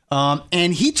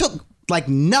 And he took like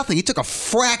nothing. He took a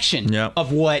fraction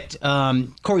of what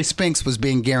Corey Spinks was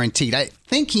being guaranteed. I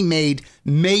think he made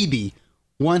maybe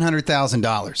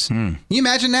 $100,000. Can you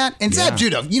imagine that? And Zab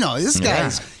Judah, this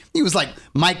guy's... He was like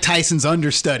Mike Tyson's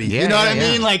understudy. You know what I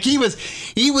mean? Like he was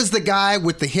the guy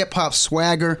with the hip hop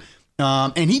swagger.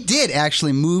 And he did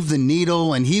actually move the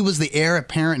needle, and he was the heir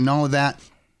apparent and all of that.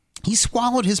 He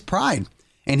swallowed his pride,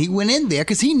 and he went in there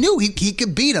because he knew he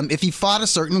could beat him if he fought a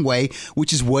certain way,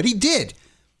 which is what he did.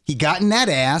 He got in that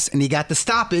ass, and he got the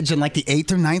stoppage in like the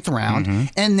 8th or 9th round,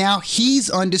 and now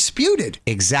he's undisputed.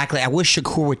 Exactly. I wish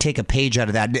Shakur would take a page out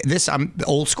of that. This I'm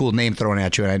old school name thrown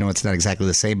at you, and I know it's not exactly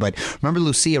the same, but remember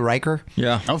Lucia Riker?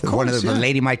 Yeah, of course. One of the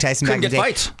Lady Mike Tyson couldn't back in the get day.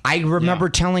 fights. I remember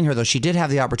telling her, though, she did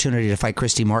have the opportunity to fight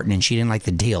Christy Martin, and she didn't like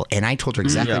the deal. And I told her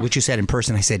exactly what you said in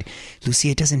person. I said, Lucia,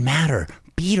 it doesn't matter.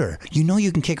 Beat her. You know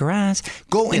you can kick her ass.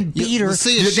 Go and beat her.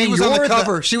 See, she was on the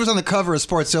cover. She was on the cover of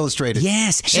Sports Illustrated.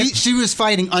 Yes, she was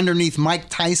fighting underneath Mike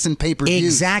Tyson pay-per-view.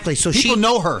 Exactly. So people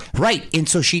know her, right? And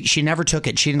so she never took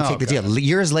it. She didn't take the deal.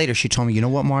 Years later, she told me, you know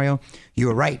what, Mario, you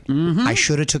were right. I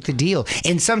should have took the deal.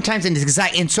 And sometimes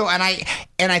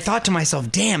I thought to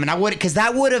myself, damn, and I would because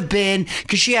that would have been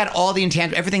because she had all the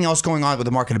intangible, everything else going on with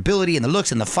the marketability and the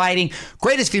looks and the fighting.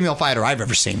 Greatest female fighter I've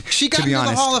ever seen. She got into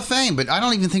the Hall of Fame, but I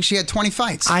don't even think she had 20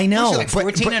 fights. I know. Like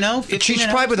 14-0. She's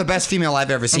probably the best female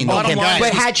I've ever seen. Bottom line,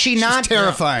 but had she not,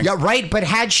 terrifying. Yeah, right. But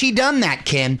had she done that,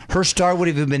 Ken, her star would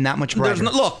have been that much brighter.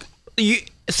 Look, you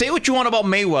say what you want about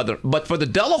Mayweather, but for the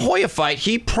De La Hoya fight,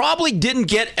 he probably didn't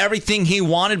get everything he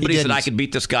wanted. But he said, "I could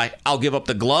beat this guy. I'll give up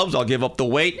the gloves. I'll give up the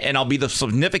weight, and I'll be the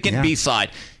significant B-side."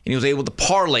 And he was able to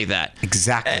parlay that.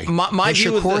 Exactly. My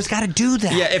view is Shakur's got to do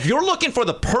that. Yeah, if you're looking for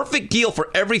the perfect deal for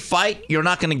every fight, you're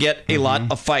not going to get a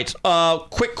lot of fights.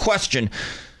 Quick question.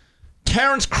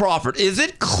 Terrence Crawford, is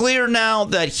it clear now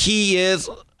that he is,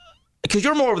 because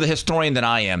you're more of the historian than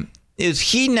I am, is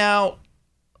he now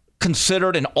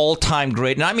considered an all-time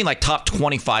great? And I mean like top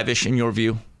 25-ish in your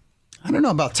view? I don't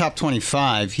know about top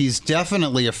 25. He's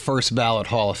definitely a first ballot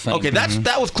Hall of Fame. Okay,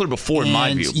 that was clear before in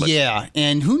my view. But. Yeah,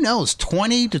 and who knows,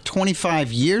 20 to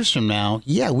 25 years from now,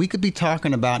 we could be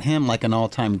talking about him like an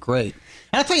all-time great.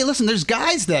 And I'll tell you, listen, there's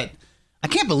guys that, I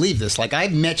can't believe this, like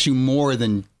I've met you more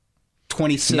than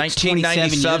 26,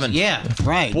 1997. 27 years. Yeah,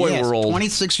 right. Boy, we're old.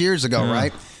 26 years ago,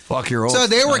 right? Fuck, you're old. So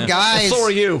there were guys. So are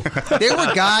you. There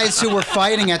were guys who were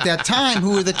fighting at that time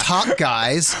who were the top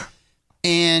guys.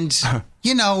 And,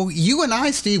 you and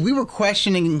I, Steve, we were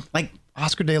questioning, like,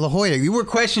 Oscar De La Hoya. You were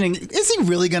questioning, is he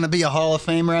really going to be a Hall of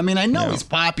Famer? I mean, I know he's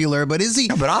popular, but is he?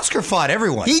 No, but Oscar fought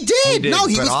everyone. He did. No,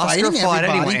 he but was Oscar fighting fought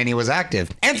everybody. anyone, and he was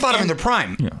active and fought him in their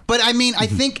prime. Yeah. But I mean, I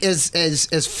think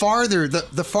as farther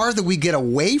the farther we get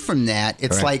away from that,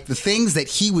 it's like the things that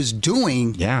he was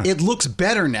doing. Yeah. It looks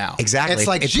better now. Exactly. It's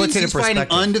like it puts it in he's fighting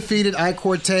perspective. undefeated I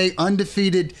Corte,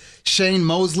 undefeated Shane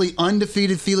Mosley,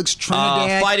 undefeated Felix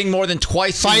Trinidad. Fighting more than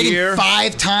twice a Fighting year.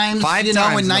 5 times, Five in times,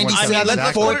 no one 97, said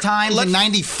that. 4 times in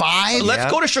 95.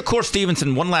 Let's go to Shakur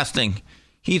Stevenson. One last thing.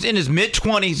 He's in his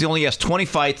mid-20s. He only has 20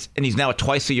 fights, and he's now a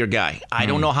twice-a-year guy. I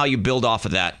don't know how you build off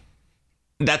of that.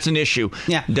 That's an issue.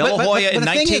 Yeah. De La Hoya but in the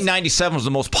thing is- 1997 was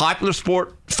the most popular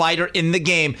sport fighter in the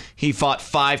game. He fought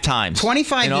 5 times.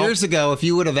 25 years ago, if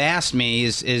you would have asked me,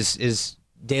 is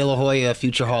De La Hoya a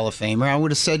future Hall of Famer? I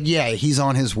would have said, yeah, he's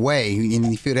on his way. And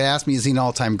if you'd asked me, is he an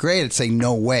all-time great? I'd say,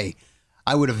 no way.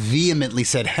 I would have vehemently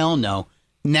said, hell no.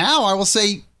 Now I will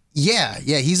say, yeah,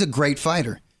 he's a great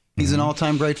fighter. He's an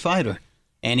all-time great fighter.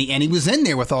 And he was in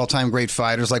there with all-time great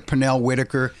fighters like Pernell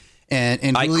Whitaker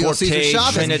and Julio Cesar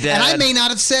Chavez. Trinidad. And I may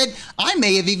not have said, I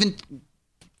may have even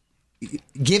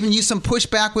given you some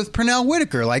pushback with Pernell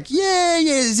Whitaker. Like, yeah,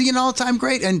 is he an all-time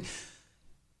great?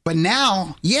 But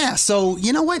now, yeah. So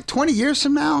you know what? 20 years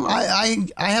from now, I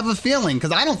have a feeling,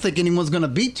 because I don't think anyone's going to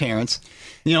beat Terrence,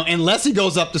 unless he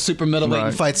goes up to super middleweight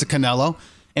and fights a Canelo,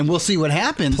 and we'll see what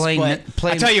happens. I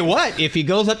tell you what, if he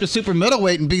goes up to super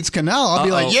middleweight and beats Canelo, I'll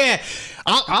be like, yeah,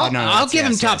 I'll give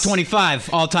him top 25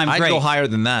 all-time great. I'd go higher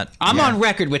than that. I'm on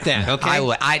record with that. Okay, I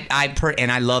would. And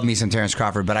I love me some Terrence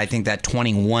Crawford, but I think that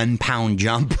 21-pound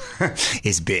jump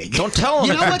is big. Don't tell him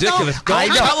You know it's what, though? ridiculous.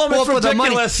 Don't tell him it's for the money.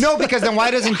 ridiculous. No, because then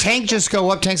why doesn't Tank just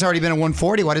go up? Tank's already been at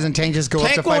 140. Why doesn't Tank just go up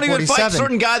to Tank won't even fight 547?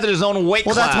 certain guys at his own weight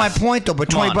Well, class. that's my point, though. But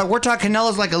Come on. but we're talking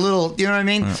Canelo's like a little, you know what I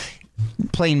mean?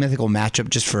 Playing mythical matchup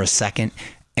just for a second,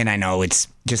 and I know it's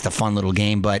just a fun little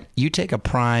game, but you take a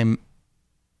prime.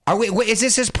 Wait, is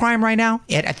this his prime right now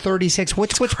at 36?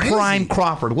 What's prime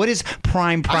Crawford? What is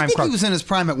prime I think Crawford? he was in his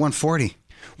prime at 140.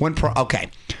 Okay,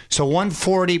 so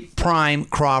 140 prime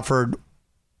Crawford,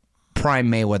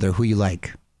 prime Mayweather. Who you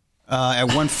like? At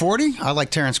 140, I like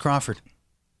Terrence Crawford.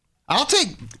 I'll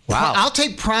take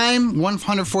prime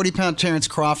 140-pound Terrence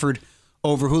Crawford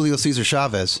over Julio Cesar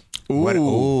Chavez.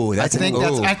 I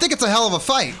think it's a hell of a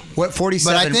fight. What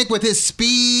 47? But I think with his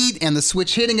speed and the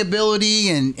switch hitting ability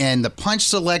and the punch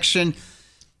selection,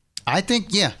 I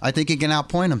think he can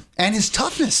outpoint him. And his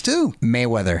toughness too.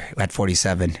 Mayweather at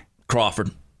 47.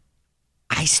 Crawford.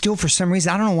 I still, for some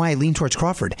reason, I don't know why I lean towards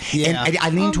Crawford. Yeah. And I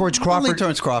lean towards Crawford. I lean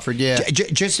towards Crawford, yeah.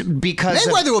 Just because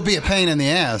Mayweather will be a pain in the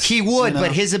ass. he would,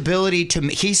 but his ability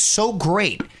he's so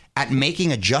great at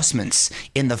making adjustments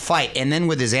in the fight, and then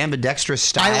with his ambidextrous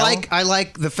style. I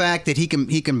like the fact that he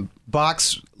can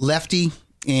box lefty,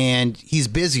 and he's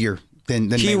busier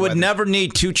than He Mayweather. would never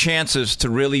need 2 chances to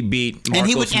really beat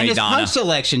Marcos and his Maidana. punch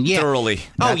selection, yeah. Thoroughly.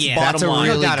 That's Bottom line.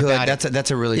 really doubt good. about it.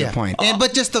 That's a really good point.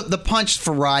 But just the punch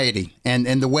variety and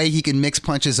the way he can mix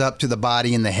punches up to the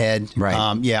body and the head. Right.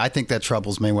 I think that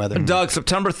troubles Mayweather. Doug,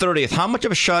 September 30th, how much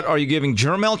of a shot are you giving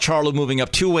Jermell Charlo moving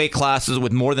up 2 weight classes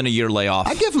with more than a year layoff?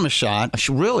 I give him a shot.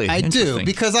 Really? I do, Interesting.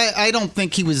 because I don't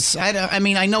think he was. I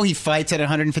know he fights at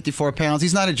 154 pounds.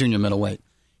 He's not a junior middleweight.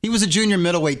 He was a junior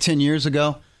middleweight 10 years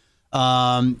ago.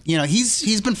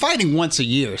 He's been fighting once a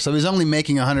year, so he's only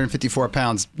making 154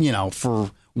 pounds,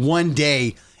 for one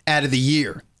day out of the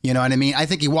year. You know what I mean? I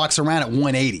think he walks around at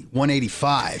 180,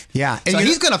 185. Yeah. So And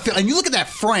he's going to feel, and you look at that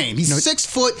frame. He's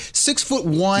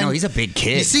 6'1". No, he's a big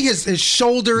kid. You see his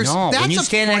shoulders. No, That's when you a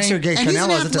stand next to frame, and he's an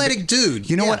Canelo, athletic dude.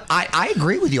 You know Yeah. what? I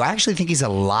agree with you. I actually think he's a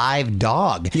live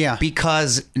dog. Yeah.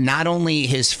 Because not only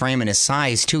his frame and his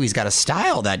size, too, he's got a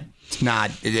style that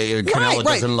Canelo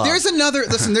doesn't love.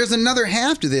 There's another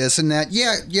half to this, in that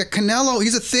Canelo,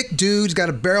 he's a thick dude, he's got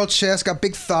a barrel chest, got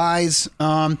big thighs.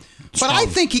 But I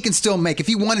think he can still make, if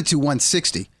he wanted to,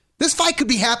 160. This fight could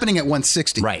be happening at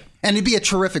 160. Right. And it'd be a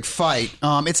terrific fight.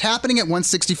 It's happening at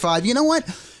 165. You know what?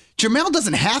 Jermell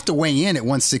doesn't have to weigh in at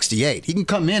 168. He can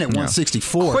come in at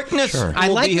 164. Quickness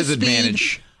will be his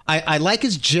advantage. I like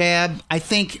his jab. I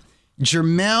think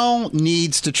Jermell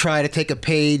needs to try to take a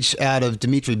page out of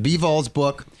Dmitry Bivol's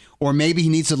book, or maybe he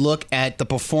needs to look at the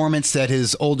performance that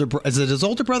his older is it his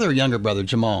older brother or younger brother,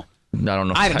 Jamal? I don't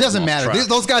know. It doesn't matter.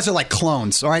 Those guys are like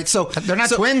clones, all right? So They're not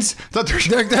twins? They're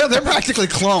practically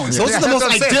clones. Those are the most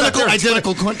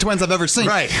identical twins I've ever seen.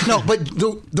 Right. No, but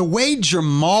the way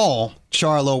Jermall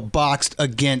Charlo boxed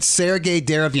against Sergey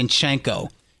Derevyanchenko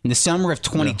in the summer of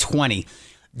 2020,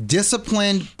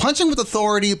 disciplined, punching with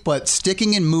authority, but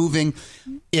sticking and moving.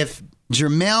 If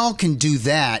Jermell can do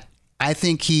that, I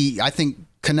think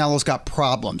Canelo's got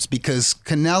problems because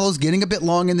Canelo's getting a bit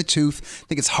long in the tooth. I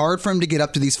think it's hard for him to get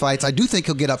up to these fights. I do think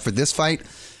he'll get up for this fight.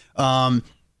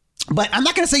 But I'm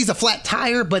not going to say he's a flat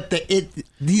tire, but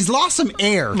he's lost some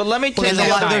air. But let me take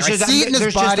I see it in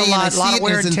his body, and I see it in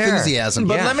his enthusiasm.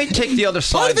 But let me take the other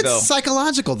side, Part of though. it's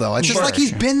psychological, though. It's just like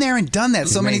he's been there and done that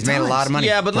so many times. He's made a lot of money.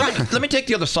 Yeah, but let me take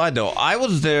the other side, though. I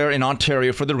was there in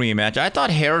Ontario for the rematch. I thought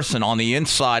Harrison on the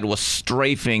inside was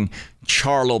strafing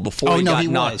Charlo before he got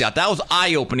knocked out. That was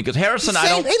eye-opening because Harrison,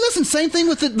 Hey, listen, same thing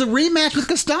with the rematch with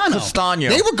Castano.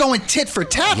 They were going tit for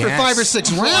tat for 5 or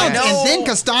 6 rounds, and then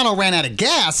Castano ran out of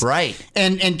gas. Right.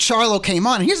 And Charlo came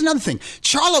on. And here's another thing.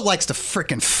 Charlo likes to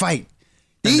freaking fight.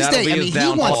 These days, he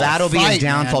wants that'll to be his fight,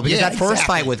 downfall man. because that first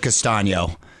exactly. fight with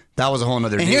Castano, that was a whole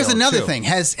other deal. And here's another too. thing.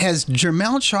 Has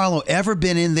Jermell Charlo ever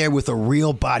been in there with a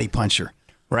real body puncher?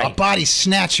 Right. A body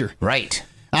snatcher. Right.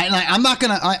 I'm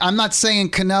not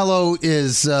saying Canelo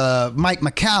is Mike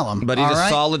McCallum, but he's a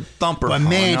solid thumper. But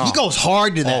man, he goes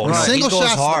hard to that. Single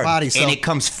shots to the body, and it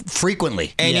comes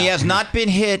frequently. And he has not been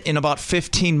hit in about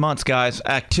 15 months, guys.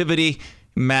 Activity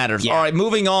matters. Yeah. All right,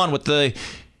 moving on with the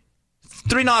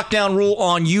 3 knockdown rule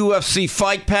on UFC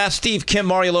Fight Pass. Steve Kim,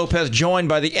 Mario Lopez, joined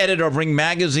by the editor of Ring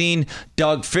Magazine,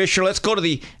 Doug Fischer. Let's go to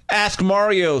the Ask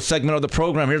Mario segment of the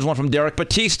program. Here's one from Derek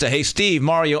Batista. Hey, Steve,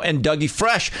 Mario, and Dougie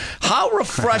Fresh. How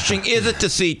refreshing is it to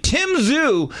see Tim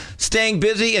Tszyu staying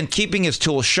busy and keeping his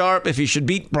tools sharp? If he should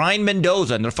beat Brian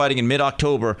Mendoza, and they're fighting in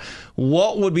mid-October,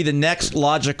 what would be the next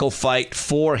logical fight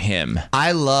for him?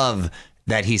 I love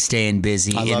that he's staying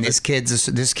busy, and this kid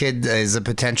is a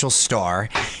potential star.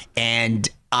 And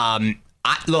I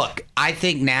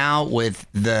think now with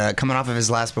the coming off of his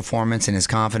last performance and his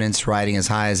confidence riding as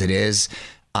high as it is,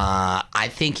 I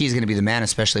think he's going to be the man,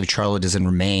 especially if Charlo doesn't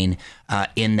remain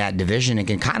in that division and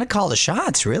can kind of call the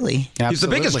shots. Really, He's the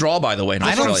biggest draw, by the way, in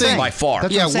Australia, by far.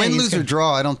 Win, lose, or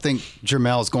draw. I don't think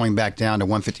Jermell is going back down to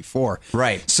 154.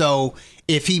 Right. So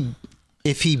if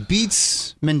he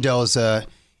beats Mendoza,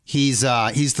 he's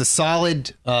the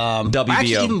solid WBO.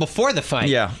 Actually, even before the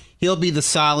fight, he'll be the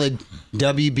solid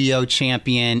WBO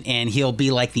champion, and he'll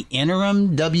be like the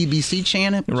interim WBC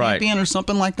champion or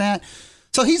something like that.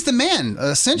 So he's the man,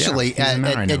 essentially,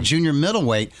 at junior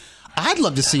middleweight. I'd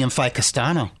love to see him fight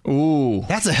Castano. Ooh.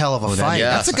 That's a hell of a fight.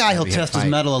 That's a guy who'll test his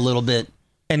mettle a little bit.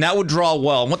 And that would draw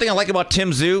well. One thing I like about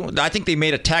Tim Tszyu, I think they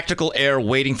made a tactical error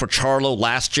waiting for Charlo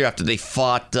last year after they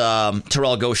fought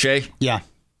Terrell Gaucher. Yeah.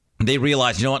 They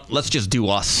realized, you know what? Let's just do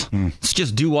us. Let's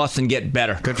just do us and get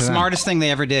better. Smartest thing they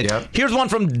ever did. Yep. Here's one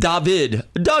from David.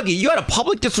 Dougie, you had a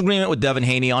public disagreement with Devin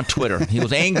Haney on Twitter. He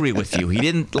was angry with you. He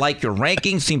didn't like your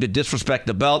rankings, seemed to disrespect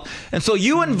the belt. And so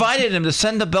you invited him to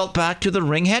send the belt back to the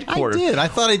ring headquarters. I did. I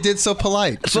thought I did so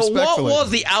polite. So what was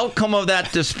the outcome of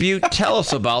that dispute? Tell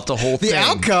us about the whole thing. The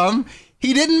outcome?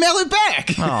 He didn't mail it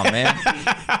back.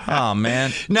 Oh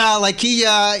man. No, like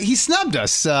he snubbed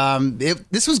us.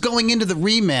 This was going into the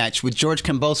rematch with George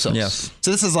Kambosos. Yes.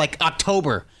 So this is like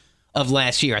October of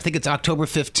last year. I think it's October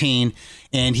 15,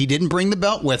 and he didn't bring the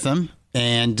belt with him,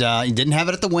 and he didn't have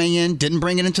it at the weigh-in. Didn't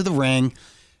bring it into the ring,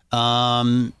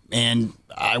 and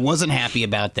I wasn't happy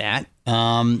about that.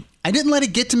 I didn't let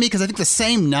it get to me because I think the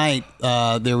same night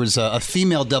there was a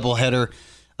female doubleheader.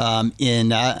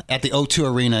 At the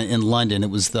O2 Arena in London.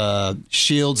 It was the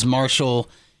Shields, Marshall,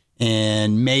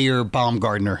 and Mayer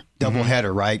Baumgartner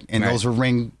doubleheader, right? And those were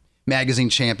Ring Magazine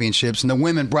championships. And the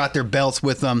women brought their belts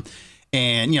with them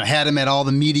and, had them at all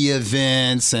the media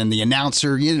events. And the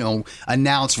announcer,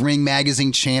 announced Ring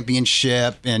Magazine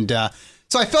championship. And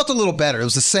so I felt a little better. It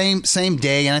was the same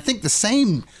day. And I think the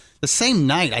same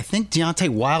night, I think Deontay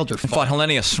Wilder fought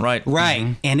Hellenius, right? Right.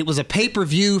 Mm-hmm. And it was a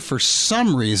pay-per-view for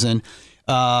some reason.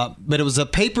 But it was a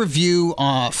pay-per-view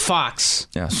on Fox.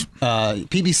 Yes.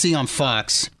 PBC on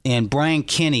Fox. And Brian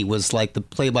Kinney was like the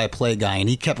play-by-play guy, and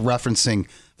he kept referencing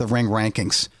the ring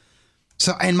rankings.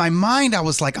 So in my mind, I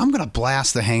was like, I'm going to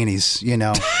blast the Haneys,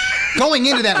 going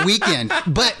into that weekend.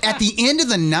 But at the end of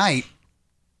the night,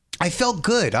 I felt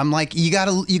good. I'm like, you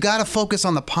gotta focus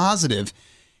on the positive.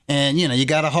 And, you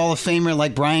got a Hall of Famer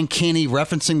like Brian Kinney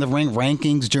referencing the ring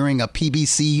rankings during a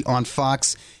PBC on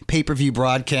Fox pay-per-view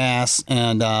broadcast,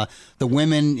 and the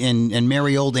women in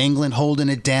merry old England holding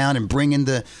it down and bringing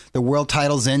the world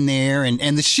titles in there.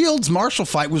 And the Shields Marshall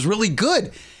fight was really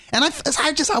good. And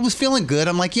I was feeling good.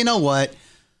 I'm like, you know what?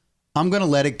 I'm going to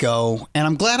let it go. And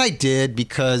I'm glad I did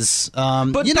because,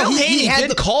 but Bill Haney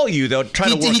did call you, though,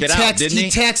 trying to work it out, didn't he? He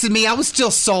texted me. I was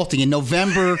still salty. In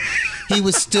November, I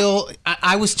was still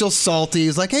salty. He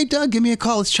was like, hey, Doug, give me a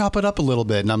call. Let's chop it up a little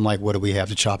bit. And I'm like, what do we have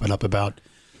to chop it up about?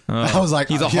 I was like,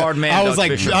 he's a hard man. I was Doug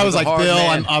like, Fischer. I was He's a like, hard Bill,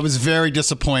 man. I was very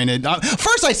disappointed.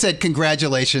 First, I said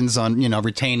congratulations on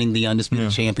retaining the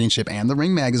Undisputed Championship and the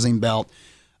Ring Magazine belt.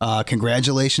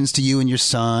 Congratulations to you and your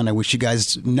son. I wish you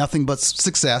guys nothing but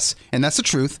success, and that's the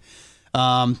truth.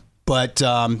 But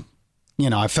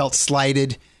I felt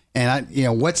slighted,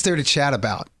 and what's there to chat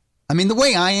about? I mean, the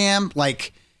way I am,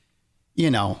 like,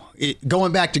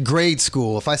 going back to grade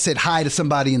school, if I said hi to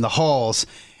somebody in the halls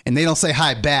and they don't say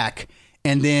hi back,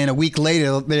 and then a week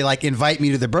later they like invite me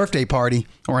to their birthday party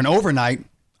or an overnight,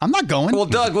 I'm not going. Well,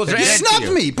 Doug, was there you any-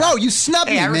 snubbed me, bro. You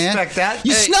snubbed me, I man. respect that.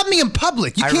 You Hey. snubbed me in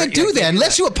public. You can't do that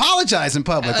unless you apologize in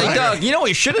public. Hey, right? Doug, you know what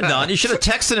you should have done? You should have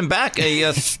texted him back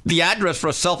the address for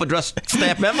a self-addressed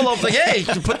stamp envelope. Like, hey,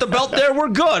 you put the belt there, we're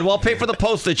good. Well, I'll pay for the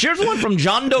postage. Here's one from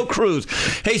John Doe Cruz.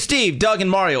 Hey, Steve, Doug, and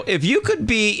Mario, if you could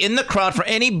be in the crowd for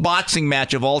any boxing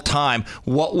match of all time,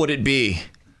 what would it be?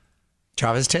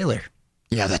 Travis Taylor.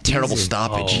 Yeah, that terrible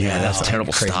stoppage. That's a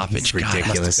terrible crazy. stoppage. It's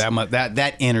ridiculous.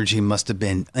 That energy must have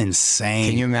been insane.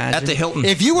 Can you imagine? At the Hilton.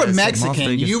 If you were That's Mexican, Las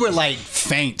Vegas. you were like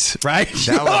faint, right?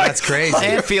 That's crazy.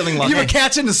 And feeling like You were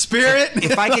catching the spirit.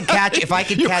 If I could catch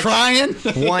You're crying.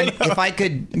 if I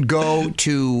could go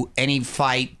to any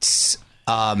fights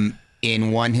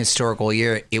in one historical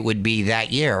year, it would be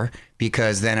that year.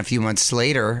 Because then a few months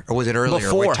later, or was it earlier?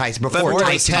 Before Tyson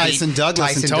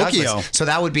Douglas in Tokyo. So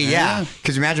that would be, yeah.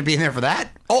 Could you imagine being there for that?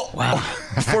 Oh, wow.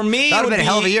 For me, That would have been a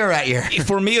hell of a be- year that year.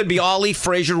 For me, it would be Ali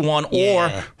Frazier won or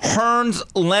Hearns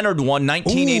Leonard won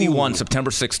 1981, September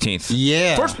 16th.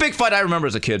 Yeah. First big fight I remember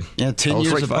as a kid. Yeah, 10 Those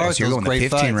years great apart. fights. You're those going to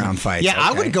great 15-round fights. fights. Yeah,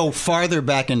 I Okay. would go farther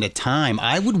back into time.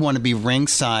 I would want to be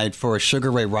ringside for a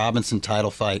Sugar Ray Robinson title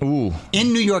fight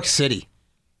in New York City.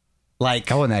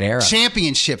 Like in that era.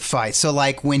 Championship fight. So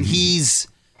like when he's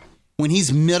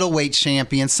middleweight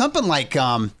champion, something like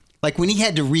when he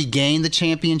had to regain the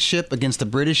championship against the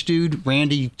British dude,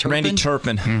 Randy Turpin. Randy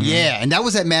Turpin. Yeah, and that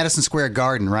was at Madison Square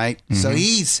Garden, right? So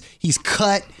he's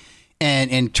cut,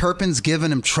 and Turpin's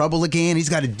giving him trouble again. He's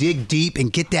got to dig deep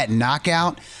and get that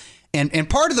knockout. And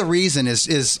part of the reason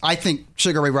is I think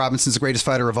Sugar Ray Robinson's the greatest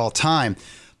fighter of all time,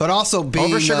 but also being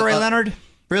Over Sugar Ray Leonard?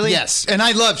 Really? Yes, and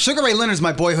I love Sugar Ray Leonard's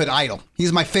my boyhood idol.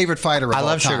 He's my favorite fighter of all time.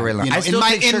 love Sugar Ray Leonard. You know, I still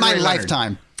think in Sugar my Ray Leonard.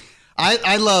 lifetime.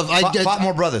 I love. Fought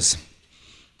more brothers.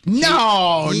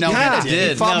 No, He no, kinda he did.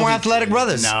 He fought No, more he athletic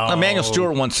brothers. No. Emmanuel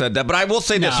Stewart once said that, but I will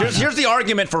say this. Here's the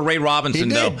argument for Ray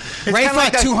Robinson, He though. did. It's Ray kinda fought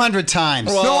like that- 200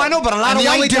 times. No, I know, but a lot and of the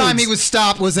white only dudes. time he was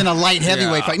stopped was in a light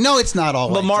heavyweight fight. No, it's not all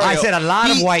white. But Mario, I said a lot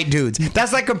of He- white dudes.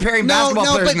 That's like comparing basketball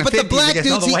players in the but 50s the black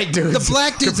against all dudes, the white dudes. the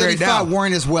black dudes that he compared now. fought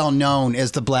weren't as well known as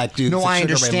the black dudes. No, that I Sugar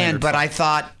Ray understand, Leonard but fought. I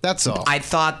thought That's all. I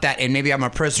thought that, and maybe I'm a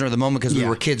prisoner of the moment because we Yeah.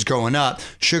 were kids growing up.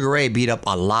 Sugar Ray beat up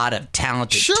a lot of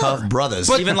talented, Sure. tough brothers.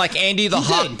 But- Even like Andy the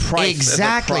He Hot did. Price. as a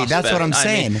Exactly, that's what I'm prospect.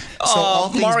 I saying. mean, So all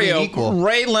things Mario, being equal.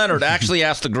 Ray Leonard actually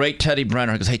asked the great Teddy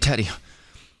Brenner, he goes, hey, Teddy,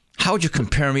 how would you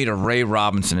compare me to Ray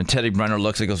Robinson? And Teddy Brenner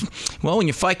looks and goes, well, when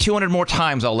you fight 200 more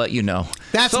times, I'll let you know.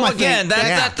 That's so my again, thing.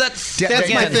 That's That's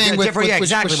my again, thing with different- yeah,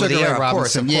 exactly, with Sugar the Ray era, of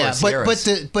course, Robinson. of Yeah, course,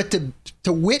 the eras. but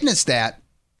to witness that,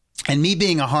 and me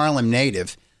being a Harlem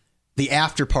native, the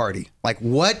after party, like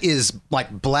what is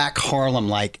like Black Harlem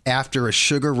like after a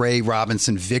Sugar Ray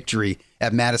Robinson victory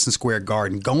at Madison Square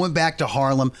Garden, going back to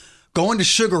Harlem, going to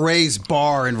Sugar Ray's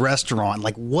bar and restaurant,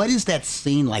 like what is that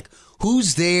scene like?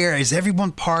 Who's there? Is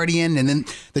everyone partying? And then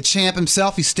the champ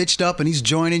himself, he's stitched up and he's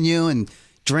joining you and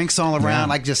drinks all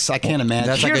around. I can't imagine.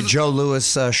 That's like a Joe Louis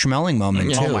Schmeling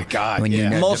moment, too. Oh, my God, When you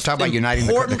yeah. most talk about uniting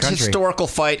the important country. historical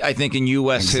fight, I think, in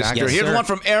U.S. Exactly. history. Yes, Here's sir. one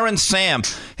from Aaron Sam.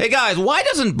 Hey, guys, why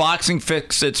doesn't boxing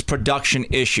fix its production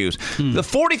issues? The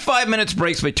 45 minutes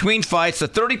breaks between fights, the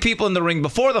 30 people in the ring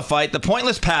before the fight, the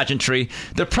pointless pageantry,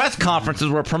 the press conferences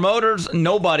where promoters,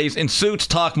 nobodies in suits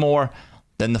talk more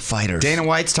than the fighters. Dana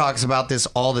White talks about this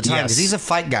all the time because Yes. he's a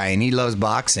fight guy and he loves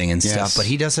boxing and stuff, Yes. but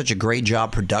he does such a great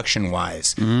job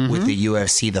production-wise with the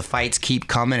UFC. The fights keep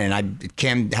coming, and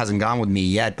Cam hasn't gone with me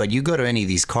yet, but you go to any of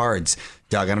these cards,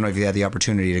 Doug, I don't know if you had the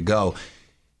opportunity to go.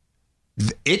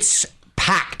 It's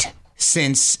packed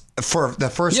since for the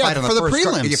first fight on the for the first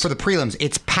card. prelims. Yeah, for the prelims,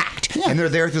 it's packed, Yeah. and they're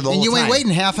there through the whole and you time. ain't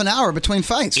waiting half an hour between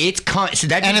fights. So that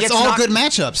dude and it's gets all knocked- good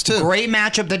matchups, too. Great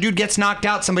matchup. That dude gets knocked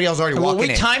out. Somebody else already Well, walking we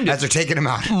in timed it. as they're taking him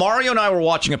out. Mario and I were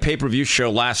watching a pay-per-view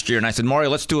show last year, and I said, Mario,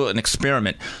 let's do an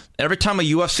experiment. Every time a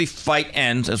UFC fight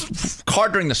ends, it's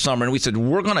card during the summer, and we said,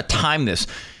 we're going to time this.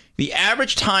 The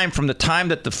average time from the time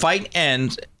that the fight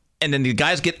ends and then the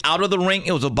guys get out of the ring,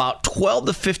 it was about 12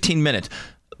 to 15 minutes.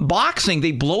 boxing,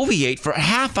 they bloviate for a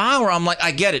half hour. I'm like,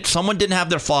 I get it. Someone didn't have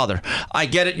their father. I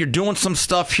get it. You're doing some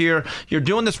stuff here. You're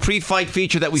doing this pre-fight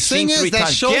feature that we've seen 3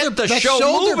 times. Get the show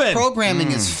moving.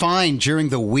 Programming is fine during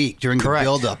the week, during the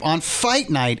build-up. On fight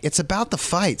night, it's about the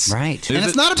fights. Right. And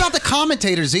it's not about the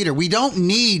commentators either. We don't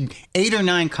need 8 or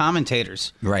 9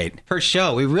 commentators per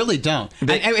show. We really don't.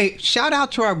 Hey, shout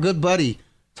out to our good buddy,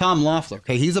 Tom Loeffler.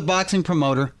 Okay, he's a boxing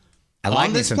promoter.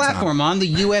 On this platform, on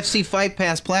the UFC Fight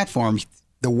Pass platform,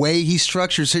 the way he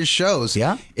structures his shows,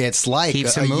 it's like a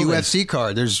UFC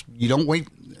card. You don't wait.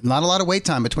 Not a lot of wait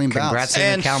time between bouts. Congrats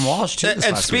to Callum Walsh, too.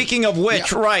 And speaking of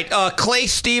which, Clay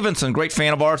Stevenson, great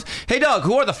fan of ours. Hey, Doug,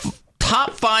 who are the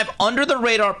top 5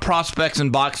 under-the-radar prospects in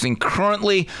boxing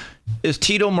currently? Is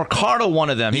Tito Mercado one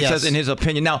of them? He says, in his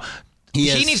opinion. Now,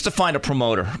 he needs to find a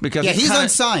promoter because he's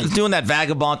unsigned. He's doing that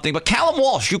vagabond thing. But Callum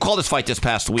Walsh, you called this fight this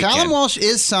past weekend. Callum Walsh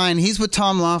is signed. He's with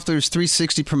Tom Loeffler's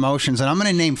 360 Promotions, and I'm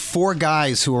going to name 4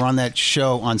 guys who are on that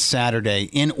show on Saturday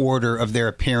in order of their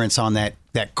appearance on that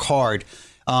card.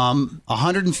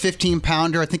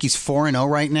 115-pounder. I think he's 4-0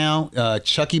 right now.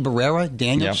 Chucky Barrera,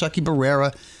 Chucky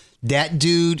Barrera. That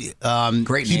dude,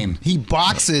 great name. He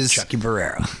boxes. Chucky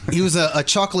Barrera. He was a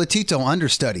Chocolatito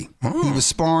understudy. He was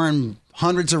sparring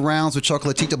hundreds of rounds with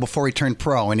Chocolatito before he turned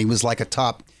pro, and he was like a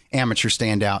top amateur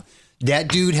standout. That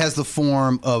dude has the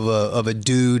form of a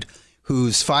dude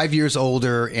who's 5 years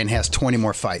older and has 20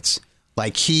 more fights.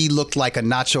 Like, he looked like a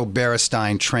Nacho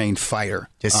Beristain trained fighter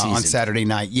on Saturday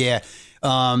night. Yeah.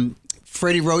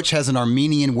 Freddie Roach has an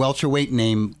Armenian welterweight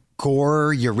named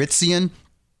Gor Yuritsian.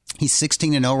 He's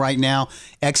 16-0 right now.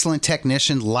 Excellent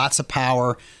technician, lots of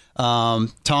power.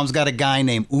 Tom's got a guy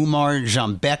named Umar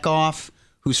Jambekov,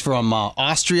 who's from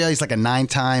Austria. He's like a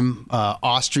 9-time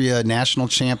Austria national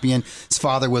champion. His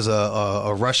father was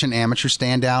a Russian amateur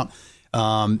standout.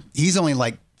 He's only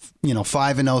like 5-0,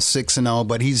 6-0,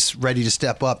 but he's ready to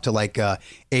step up to like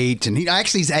 8. And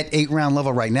he's at 8-round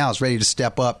level right now. He's ready to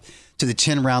step up to the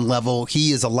 10-round level.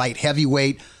 He is a light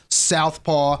heavyweight,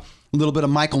 southpaw, a little bit of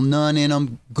Michael Nunn in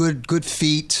him, good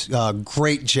feet,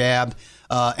 great jab.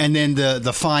 And then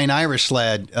the fine Irish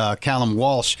lad, Callum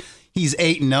Walsh, he's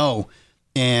 8-0.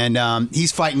 And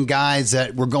he's fighting guys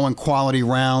that were going quality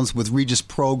rounds with Regis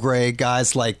Prograis,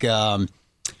 guys like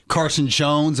Carson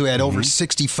Jones, who had over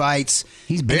 60 fights.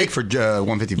 He's big for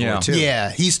 154, too. Yeah,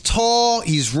 he's tall,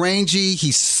 he's rangy,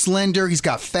 he's slender, he's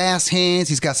got fast hands,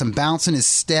 he's got some bounce in his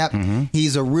step.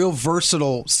 He's a real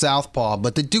versatile southpaw.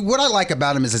 But the dude, what I like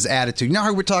about him is his attitude. You know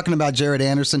how we're talking about Jared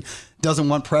Anderson doesn't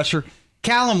want pressure?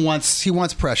 Callum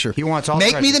wants pressure. He wants all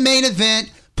Make pressure. me the main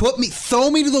event, throw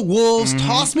me to the wolves,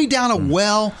 toss me down a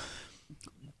well,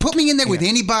 put me in there with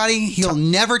anybody. He'll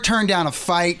never turn down a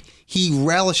fight. He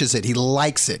relishes it. He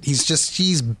likes it.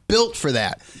 He's built for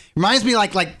that. Reminds me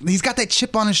like he's got that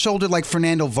chip on his shoulder like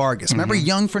Fernando Vargas. Remember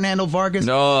young Fernando Vargas?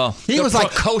 No. He was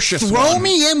like, throw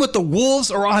me in with the wolves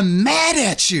or I'm mad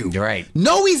at you. Right.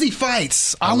 No easy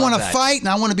fights. I want to fight and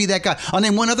I want to be that guy. I'll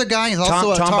name one other guy. He's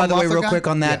also Tom, by the way, real guy. quick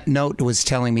on that note, was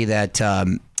telling me that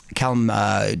Callum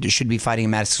should be fighting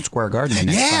in Madison Square Garden in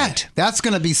next fight. That's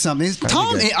going to be something.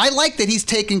 Tom, I like that he's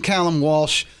taking Callum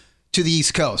Walsh to the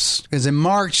East Coast, because in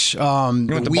March,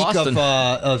 the week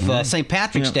of St.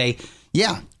 Patrick's Day,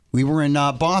 we were in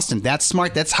Boston. That's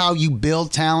smart. That's how you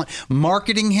build talent.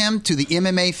 Marketing him to the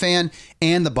MMA fan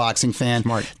and the boxing fan.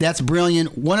 Smart. That's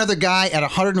brilliant. One other guy at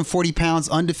 140 pounds,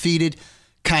 undefeated,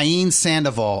 Cain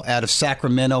Sandoval out of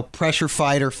Sacramento, pressure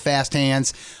fighter, fast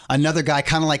hands. Another guy,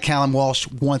 kind of like Callum Walsh,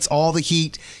 wants all the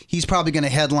heat. He's probably going to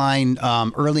headline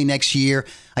early next year.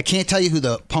 I can't tell you who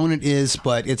the opponent is,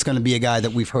 but it's going to be a guy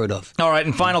that we've heard of. All right,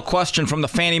 and final question from the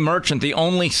Fanny Merchant, the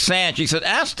only Sanch. He said,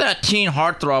 ask that teen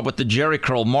heartthrob with the Jerry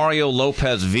curl, Mario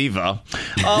Lopez Viva.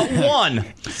 One,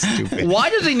 why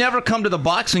does he never come to the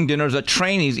boxing dinners at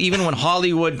trainees, even when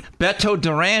Hollywood Beto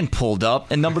Duran pulled up?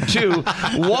 And number 2,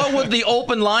 what would the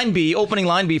opening line be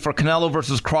for Canelo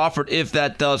versus Crawford if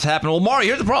that does happen? Well, Mario,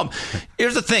 here's the problem.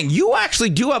 Here's the thing. You actually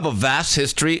do have a vast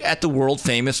history at the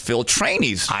world-famous Phil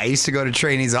trainees. I used to go to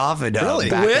trainees often. Really?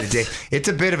 Back in the day. It's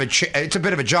a bit of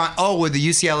a John. Oh, with the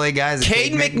UCLA guys.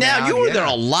 Cade McNown. You were there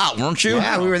a lot, weren't you?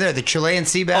 Yeah, we were there. The Chilean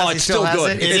sea bass. Oh, it's still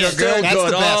good. It's still That's good.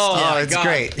 the best. Oh, it's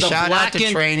great. Shout out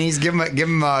to trainees. Give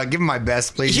him my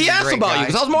best, please. He asked about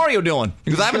you. How's Mario doing?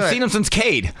 Because I haven't good. seen him since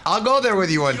Cade. I'll go there with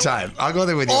you one time.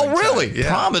 Oh, really? Yeah.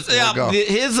 Promise. We'll go.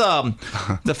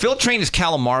 The Phil train is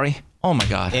calamari. Oh my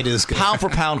God! It is good. Pound for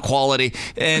pound quality,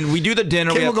 and we do the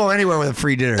dinner. We'll go anywhere with a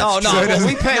free dinner. Oh no,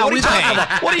 we pay. What are you talking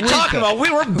about? What are you talking about? We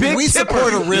were big. We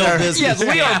support a real business. Yes,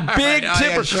 we are big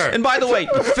tippers. Sure. And by the way,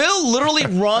 Phil literally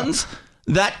runs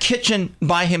that kitchen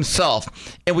by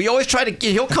himself. And we always try to,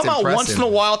 he'll come out once in a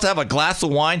while to have a glass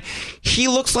of wine. He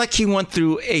looks like he went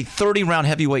through a 30-round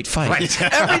heavyweight fight. Right.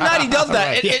 Every night he does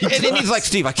that. Right. And then he's like,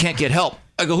 Steve, I can't get help.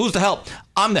 I go, who's the help?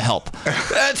 I'm the help.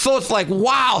 And so it's like,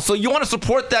 wow. So you want to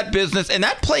support that business. And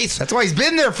that place. That's why he's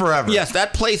been there forever. Yes,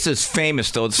 that place is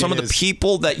famous, though. Some of the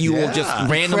people that you will just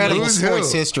randomly. Incredible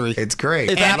sports history. It's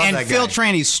great. And Phil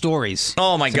Traney's stories.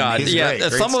 Oh, my God. Yeah,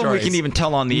 great some of them we can even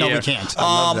tell on the air. No, we can't.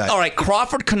 All right,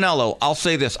 Crawford Canelo. I'll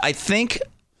say this. I think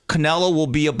Canelo will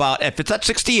be about, if it's at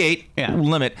 68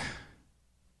 limit,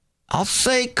 I'll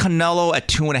say Canelo at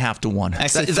 2.5 to 1. I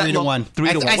say 3 to 1.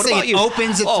 3 to 1. I What say about it you?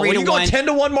 opens at 3 to 1. You go 10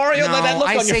 to 1, Mario? No, that look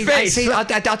on your face. I'll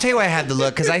tell you why I had the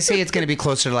look, because I say it's going to be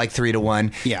closer to like 3 to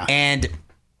 1. Yeah. And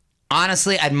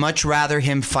honestly, I'd much rather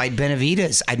him fight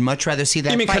Benavidez. I'd much rather see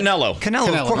that. You mean fight. Canelo?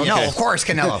 Canelo, of course. Okay. No, of course,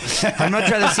 Canelo. I'd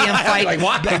much rather see him fight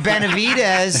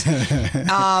Benavidez.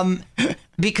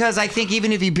 Because I think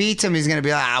even if he beats him, he's going to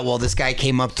be like, well, this guy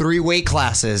came up 3 weight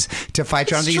classes to fight.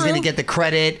 I don't think he's going to get the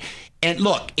credit. And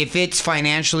look, if it's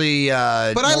financially but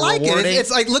I like rewarding, it. It's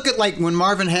like, look at like when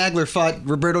Marvin Hagler fought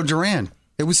Roberto Duran.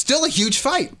 It was still a huge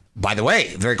fight. By the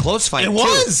way, very close fight. It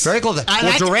was very close.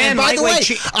 Duran, by the way,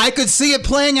 I could see it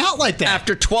playing out like that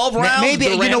after 12 rounds. Maybe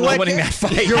Duran you know what? winning that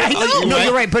fight. You're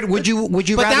right. But would you? But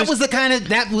rather that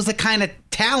was the kind of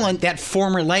talent that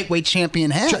former lightweight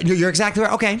champion had. You're exactly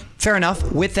right. Okay, fair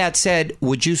enough. With that said,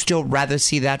 would you still rather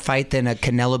see that fight than a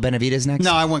Canelo Benavidez next?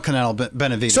 No, I want Canelo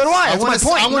Benavidez. So do I. That's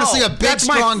my point. I want to see a big,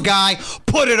 strong guy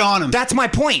put it on him. That's my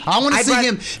point. I want to see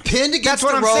him pinned against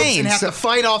the ropes and have to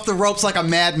fight off the ropes like a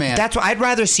madman. That's what I'd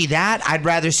rather see. I'd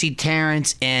rather see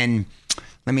Terrence and.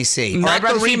 Let me see. I'd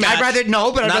rather see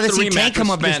Tank come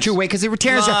up this 2 weight because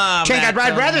Terrence.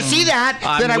 I'd rather see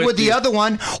that than I would the other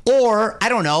one. Or I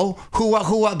don't know who.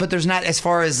 But there's not as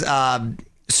far as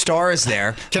stars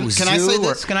there. Can I say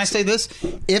this? Can I say this?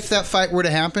 If that fight were to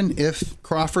happen, if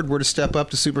Crawford were to step up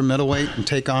to super middleweight and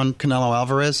take on Canelo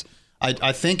Alvarez,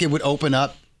 I think it would open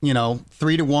up,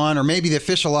 3 to 1, or maybe the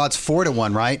official odds 4 to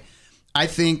 1. Right? I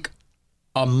think.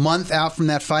 A month out from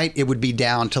that fight, it would be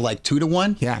down to like 2 to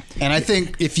 1. Yeah. And I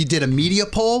think if you did a media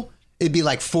poll, it'd be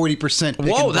like 40%.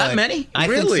 Whoa, that many? I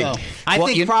think so. I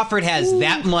think Crawford has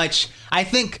that much. I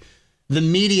think the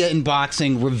media in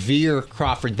boxing revere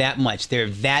Crawford that much. They're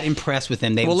that impressed with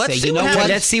him. They would say, you know what?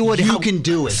 Let's see what you can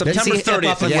do it. September 30th.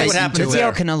 Let's see what happens. Let's see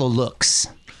how Canelo looks.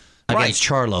 Against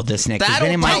Charlo this next.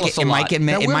 Then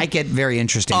it might get very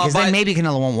interesting because then maybe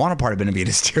Canelo won't want a part of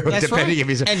Benavidez too. That's depending right. if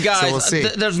he's. And guys, so we'll see.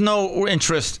 There's no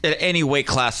interest at any weight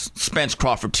class. Spence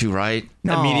Crawford too, right?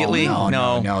 No, immediately.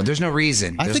 No. There's no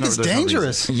reason. I think it's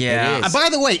dangerous. Yeah. By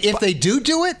the way, if they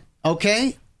do it,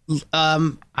 okay,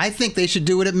 I think they should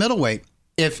do it at middleweight.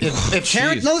 If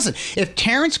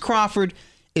Terrence Crawford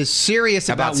is serious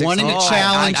about wanting to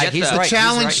challenge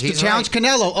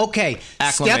Canelo, okay,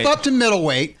 step up to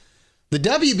middleweight. The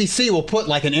WBC will put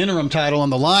like an interim title on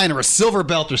the line or a silver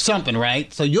belt or something,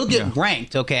 right? So you'll get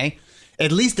ranked, okay,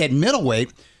 at least at middleweight.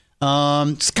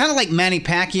 It's kind of like Manny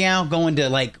Pacquiao going to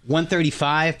like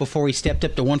 135 before he stepped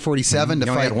up to 147 to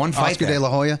fight Oscar De La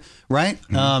Hoya, right?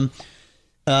 Mm-hmm.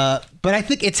 But I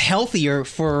think it's healthier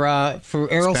for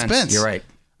Errol Spence. You're right.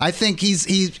 I think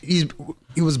he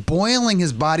was boiling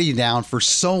his body down for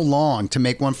so long to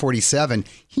make 147.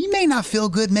 He may not feel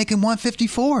good making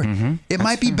 154. Mm-hmm. It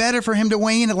might be better for him to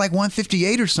weigh in at like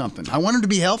 158 or something. I want him to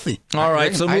be healthy. All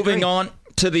right, so moving on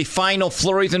to the final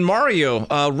flurries in Mario.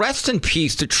 Rest in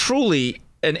peace to truly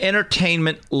an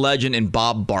entertainment legend in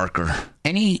Bob Barker.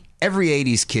 Every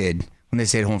 80s kid, when they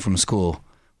stayed home from school,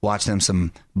 watch them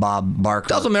some Bob Barker.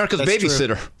 That was America's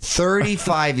babysitter.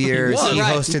 35 years he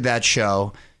hosted that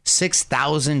show.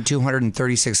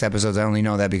 6,236 episodes. I only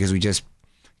know that because we just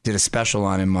did a special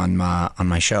on him on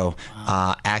my show,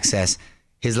 Access.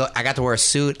 I got to wear a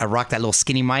suit. I rocked that little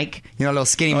skinny mic. You know, a little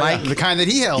skinny mic? Yeah, the kind that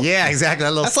he held. Yeah, exactly.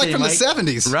 That little That's like from mic. the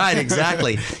 70s. Right,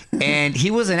 exactly. And he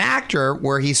was an actor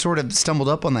where he sort of stumbled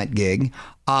up on that gig.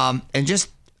 And just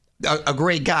a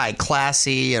great guy,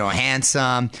 classy,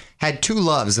 handsome, had 2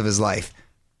 loves of his life.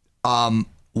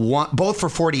 Both for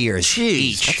 40 years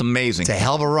each. That's amazing. It's a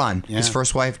hell of a run. Yeah. His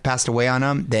first wife passed away on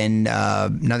him. Then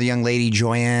another young lady,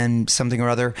 Joanne something or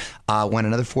other, went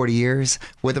another 40 years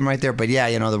with him right there. But yeah,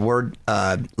 the word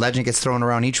legend gets thrown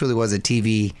around. He truly was a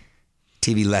TV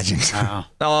legend.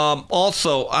 Wow.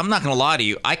 Also, I'm not going to lie to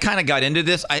you. I kind of got into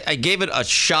this. I gave it a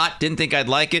shot. Didn't think I'd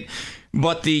like it.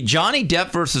 But the Johnny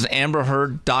Depp versus Amber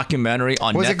Heard documentary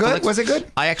on Netflix. Was it good?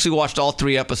 I actually watched all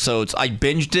 3 episodes. I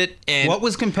binged it. And what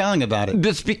was compelling about it?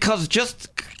 It's because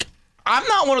I'm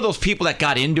not one of those people that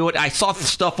got into it. I saw the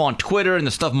stuff on Twitter and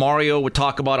the stuff Mario would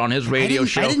talk about on his radio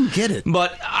show. I didn't get it.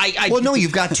 But I Well, no,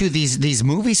 you've got these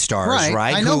movie stars,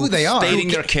 right? I know who they are. stating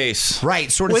their case.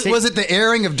 Right, sort of. Was it the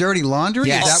airing of dirty laundry?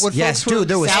 Yes, Is that what yes, folks were dude.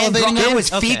 There was salivating there on? was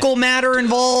fecal matter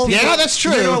involved. Yeah, that's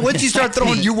true. You know, once you start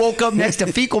throwing, you woke up next to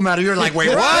fecal matter. You're like, wait,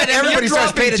 what? Everybody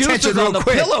starts paying attention real on the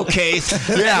quick. pillowcase.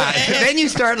 Yeah, then you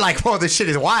start like, whoa, this shit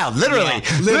is wild. Literally.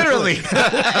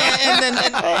 and then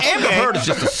Amber Heard is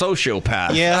just a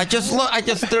sociopath. Yeah.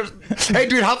 Hey,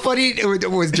 dude, how funny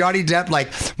was Johnny Depp? Like,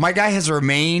 my guy has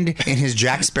remained in his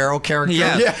Jack Sparrow character.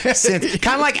 Yeah. Since,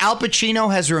 kind of like Al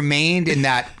Pacino has remained in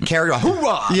that character.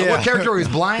 Hoorah! Yeah. What character was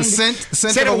blind? Sent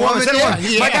of a woman. Sent of a woman.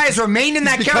 Yeah. My guy has remained in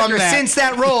that He's become character that. since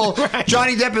that role.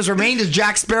 Johnny Depp has remained as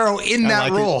Jack Sparrow in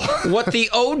that like it. role. What the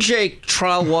OJ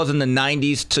trial was in the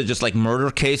 90s to just like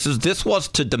murder cases, this was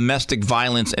to domestic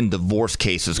violence and divorce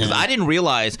cases. Because I didn't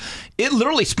realize it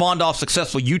literally spawned off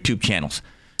successful YouTube channels.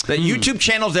 The YouTube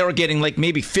channels that were getting like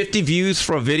maybe 50 views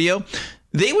for a video,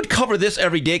 they would cover this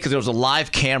every day because there was a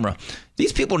live camera.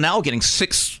 These people are now getting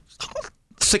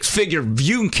six-figure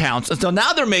view counts, and so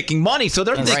now they're making money. So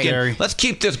they're thinking, scary. let's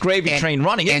keep this gravy train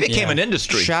running. It became an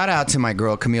industry. Shout out to my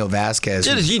girl Camille Vasquez.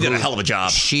 She did a hell of a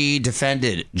job. She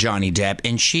defended Johnny Depp,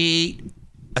 and she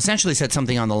essentially said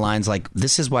something on the lines like,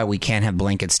 "This is why we can't have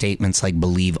blanket statements like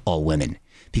believe all women."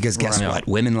 Because guess what?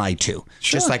 Women lie too.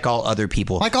 Sure. Just like all other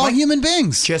people. Like all human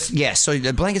beings. So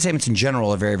the blanket statements in general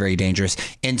are very, very dangerous.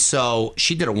 And so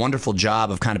she did a wonderful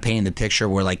job of kind of painting the picture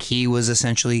where like he was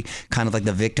essentially kind of like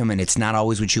the victim and it's not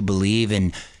always what you believe.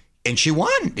 And she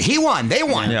won. He won. They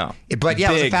won. Yeah. But yeah,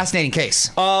 it was a Big. fascinating case.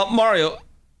 Mario,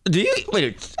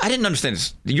 wait, I didn't understand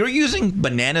this. You're using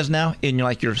bananas now in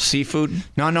your seafood?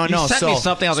 No. You sent me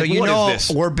something. I was so like, you what know, is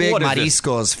this? we're big What is this?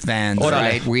 Mariscos fans, Orale.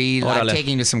 right? I'm Orale.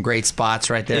 taking you to some great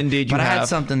spots right there. Indeed, you But I had have.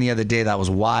 something the other day that was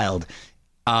wild.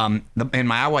 In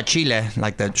my aguachile,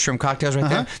 like the shrimp cocktails right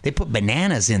there, they put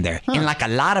bananas in there. And like a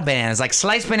lot of bananas, like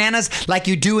sliced bananas like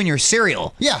you do in your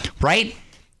cereal. Yeah. Right?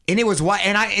 And it was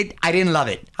and I didn't love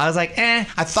it. I was like, I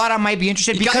thought I might be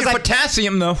interested You got because your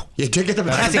potassium, though. you did get the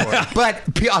potassium. But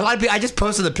a lot of people, I just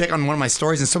posted the pic on one of my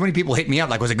stories, and so many people hit me up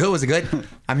like, was it good? Was it good?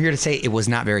 I'm here to say it was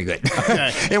not very good.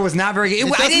 It was not very good.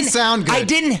 It doesn't sound good. I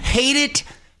didn't hate it,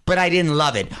 but I didn't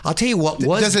love it. I'll tell you what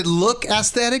was. Does it look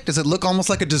aesthetic? Does it look almost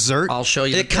like a dessert? I'll show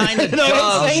you. It kind of No, I'm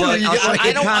does. saying but you get like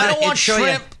I don't want it show you-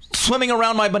 shrimp swimming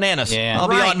around my bananas. Yeah. I'll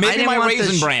be Right. honest. I Maybe didn't my want the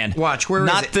raisin brand. Watch, where is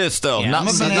Not it? this, though. Yeah, Not I'm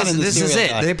a this. banana in the This is cereal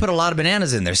it. guy. They put a lot of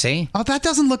bananas in there, see? Oh, that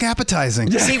doesn't look appetizing.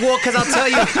 See, well, because I'll tell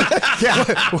you.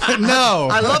 Yeah. No.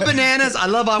 I love bananas. I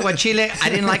love aguachile. I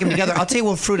didn't like them together. I'll tell you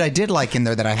what fruit I did like in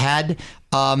there that I had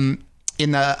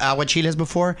in the aguachiles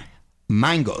before.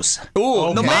 Mangoes.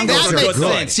 Ooh, the Mangoes that are makes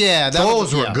good. sense. Yeah,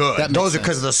 those were yeah, good. that Those are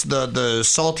makes because the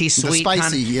salty, sweet, spicy,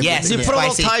 kind of, yeah, yes, You yeah. put a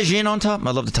little spicy. tajin on top?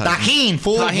 I love the tajin. Tajin,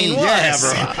 fool. Tajin, yes.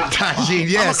 whatever. Tajin,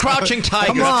 yes. I'm a crouching tiger.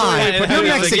 Come That's the on. way I put You're it.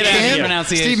 Mexican. Get out of here.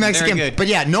 Pronunciation. Steve Very Mexican. good. But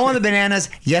yeah, no on the bananas,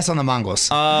 yes on the mangoes.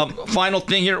 Final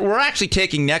thing here. We're actually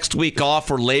taking next week off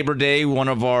for Labor Day, one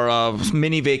of our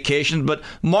mini vacations. But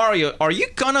Mario, are you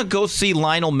going to go see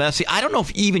Lionel Messi? I don't know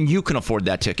if even you can afford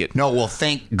that ticket. No, well,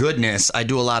 thank goodness. I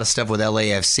do a lot of stuff with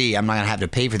LAFC. I'm not going to have to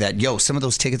pay for that. Yo, some of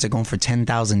those tickets are going for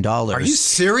 $10,000. Are you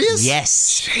serious?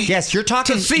 Yes. Yes, you're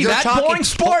talking. To see you're that talking, boring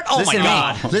sport? Oh, my listen to me.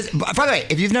 God. Listen, by the way,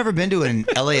 if you've never been to an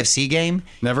LAFC game,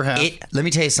 Never have. Let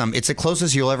me tell you something. It's the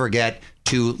closest you'll ever get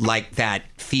to like that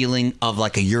feeling of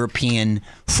like a European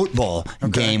football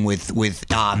game with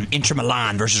Inter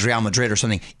Milan versus Real Madrid or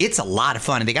something. It's a lot of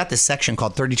fun. And they got this section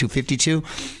called 3252.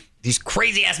 These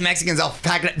crazy ass Mexicans all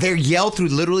packed it. They yell through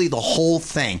literally the whole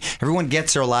thing. Everyone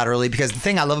gets there a lot early because the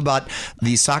thing I love about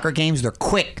these soccer games, they're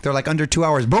quick. They're like under 2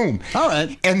 hours. Boom. All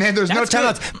right. And then there's That's no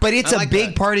good. timeouts. But it's I a like big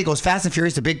that. party. It goes fast and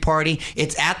furious. A big party.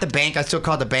 It's at the bank. I still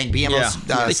call it the bank. BMO.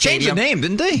 They changed the Stadium. name,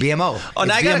 didn't they? BMO. Oh,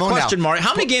 now I It's got a BMO question, now. Mario.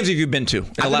 How many games have you been to?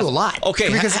 I've been to a lot.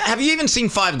 Okay, Because- have you even seen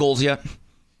 5 goals yet?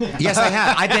 Yes, I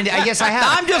have. Yes, I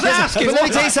have. I'm just Listen, asking. But let me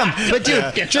tell you something. But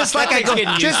dude, just like I go, getting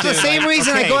used just the to, same like,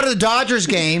 reason I okay. go to the Dodgers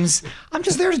games, I'm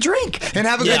just there to drink and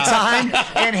have a good time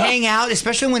and hang out,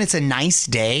 especially when it's a nice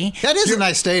day. That is a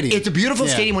nice stadium. It's a beautiful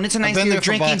Yeah. stadium. When it's a I've nice been day, there you're for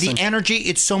drinking, the boxing. energy,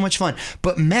 it's so much fun.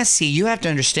 But Messi, you have to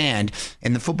understand,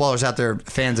 and the footballers out there,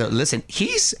 fans that listen,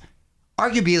 he's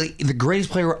arguably the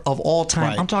greatest player of all time.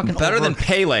 Right. I'm talking Better than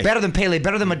Pele. Better than Pele.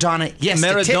 Better than Madonna. Yes.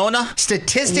 Maradona?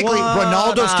 Statistically, What?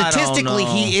 Ronaldo. I don't Statistically,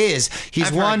 know. he is. He's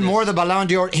I've won heard more of the Ballon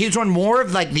d'Or. He's won more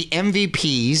of like the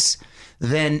MVPs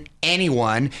than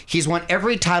anyone. He's won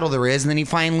every title there is, and then he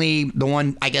finally, the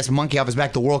one, I guess, monkey off his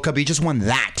back, the World Cup, he just won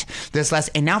that. this last,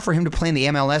 and now for him to play in the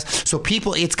MLS. So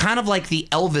people, it's kind of like the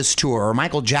Elvis tour or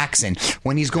Michael Jackson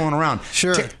when he's going around.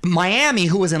 Sure. Miami,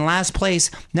 who was in last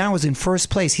place, now is in first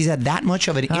place. He's had that much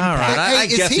of an impact. right. I Hey,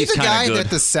 guess is he he's the kinda guy good. that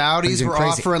the Saudis were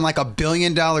crazy. offering like $1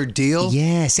 billion deal?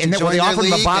 Yes, and then join they their offered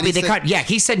him a league, Bobby. and he They said- cut. Yeah,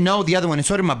 he said no. The other one, and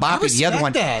so did Mbappe. The other respect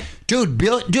one, that. dude,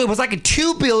 it was like a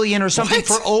 $2 billion or something What?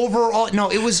 for overall. No,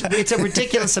 it's a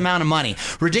ridiculous amount of money.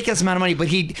 Ridiculous amount of money, but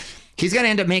he's going to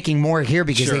end up making more here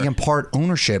because Sure. they can part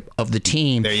ownership of the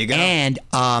team. There you go. And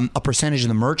a percentage of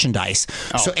the merchandise.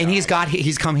 And he's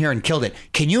come here and killed it.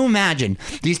 Can you imagine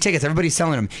these tickets? Everybody's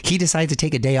selling them. He decides to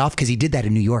take a day off because he did that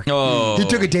in New York. Oh. He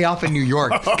took a day off in New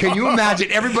York. Can you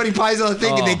imagine? Everybody buys on the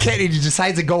thing and they can't. And he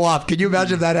decides to go off. Can you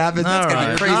imagine if that happens? That's All going to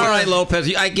right. be crazy. All right,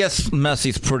 Lopez. I guess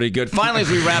Messi's pretty good. Finally, as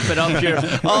we wrap it up here,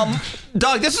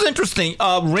 Doug, this is interesting.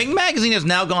 Ring Magazine has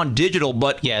now gone digital,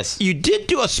 but Yes. you did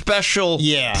do a special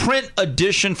print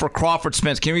edition for Crawford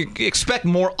Spence. Can we expect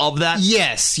more of that?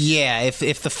 Yes, yeah. If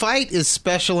the fight is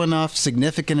special enough,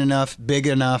 significant enough, big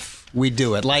enough, we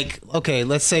do it. Like, okay,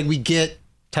 let's say we get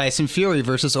Tyson Fury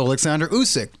versus Alexander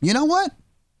Usyk. You know what?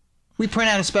 We print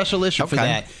out a special issue for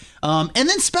that. And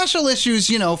then special issues,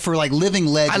 for like living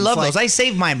legends. I love like, those. I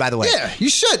saved mine, by the way. Yeah, you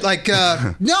should. Like,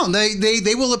 no,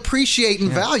 they will appreciate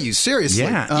and value, seriously.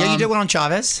 Yeah, you did one on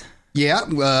Chavez. Yeah,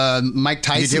 Mike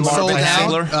Tyson did one on sold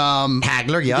Hagler. out.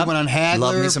 Hagler, yeah. Did one on Hagler.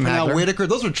 Love me some Pernell Hagler. Whitaker.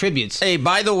 Those were tributes. Hey,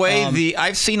 by the way,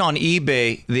 I've seen on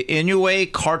eBay the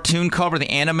Inoue cartoon cover, the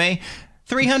anime.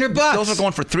 $300. Those are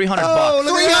going for $300. Oh,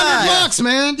 $300,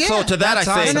 man. Yeah, So to that I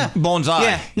that's say, awesome. bonsai.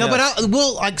 Yeah. No,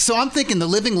 but so I'm thinking the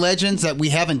living legends that we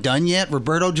haven't done yet: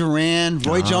 Roberto Duran,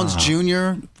 Roy Jones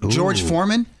Jr., George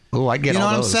Foreman. Ooh, I get You know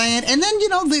all what those. I'm saying? And then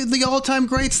the all-time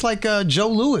greats like Joe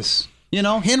Louis.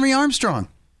 Henry Armstrong.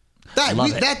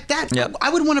 love it. Yep. I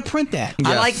would want to print that.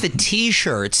 I like the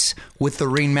T-shirts with the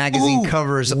Ring Magazine Ooh,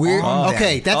 covers weird. on them.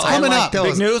 Okay, that's I coming like up.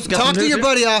 those. Big news? Got Talk some to news your here?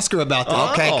 buddy Oscar about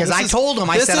that. Okay, because I told him,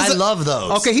 I said I love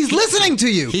those. Okay, he's listening to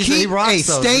you. He rocks Hey,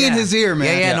 those, stay in yeah. his ear,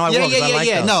 man. Yeah, no, I will, 'cause I like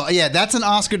those. No, yeah, that's an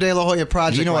Oscar De La Hoya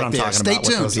project. You know what right I'm there. talking Stay about with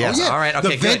tuned. those, yes. Oh, yeah. All right, okay,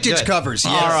 the good, vintage good. covers.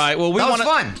 Yes. All right. Well, That was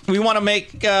fun. We want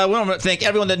to thank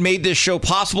everyone that made this show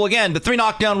possible. Again, the 3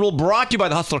 Knockdown Rule brought to you by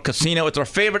the Hustler Casino. It's our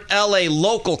favorite LA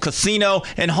local casino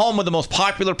and home of the most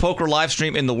popular poker live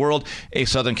stream in the world, a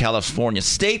Southern California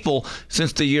staple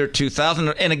since the year 2000.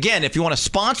 And again, if you want to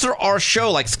sponsor our show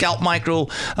like Scout Micro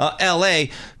LA,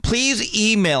 please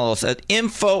email us at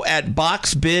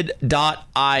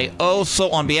info@boxbid.io. So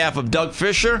on behalf of Doug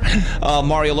Fischer,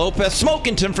 Mario Lopez,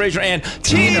 Smoking Tim Frazier, and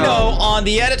Tino on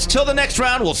the edits, till the next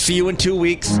round, we'll see you in 2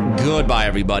 weeks. Goodbye,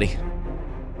 everybody.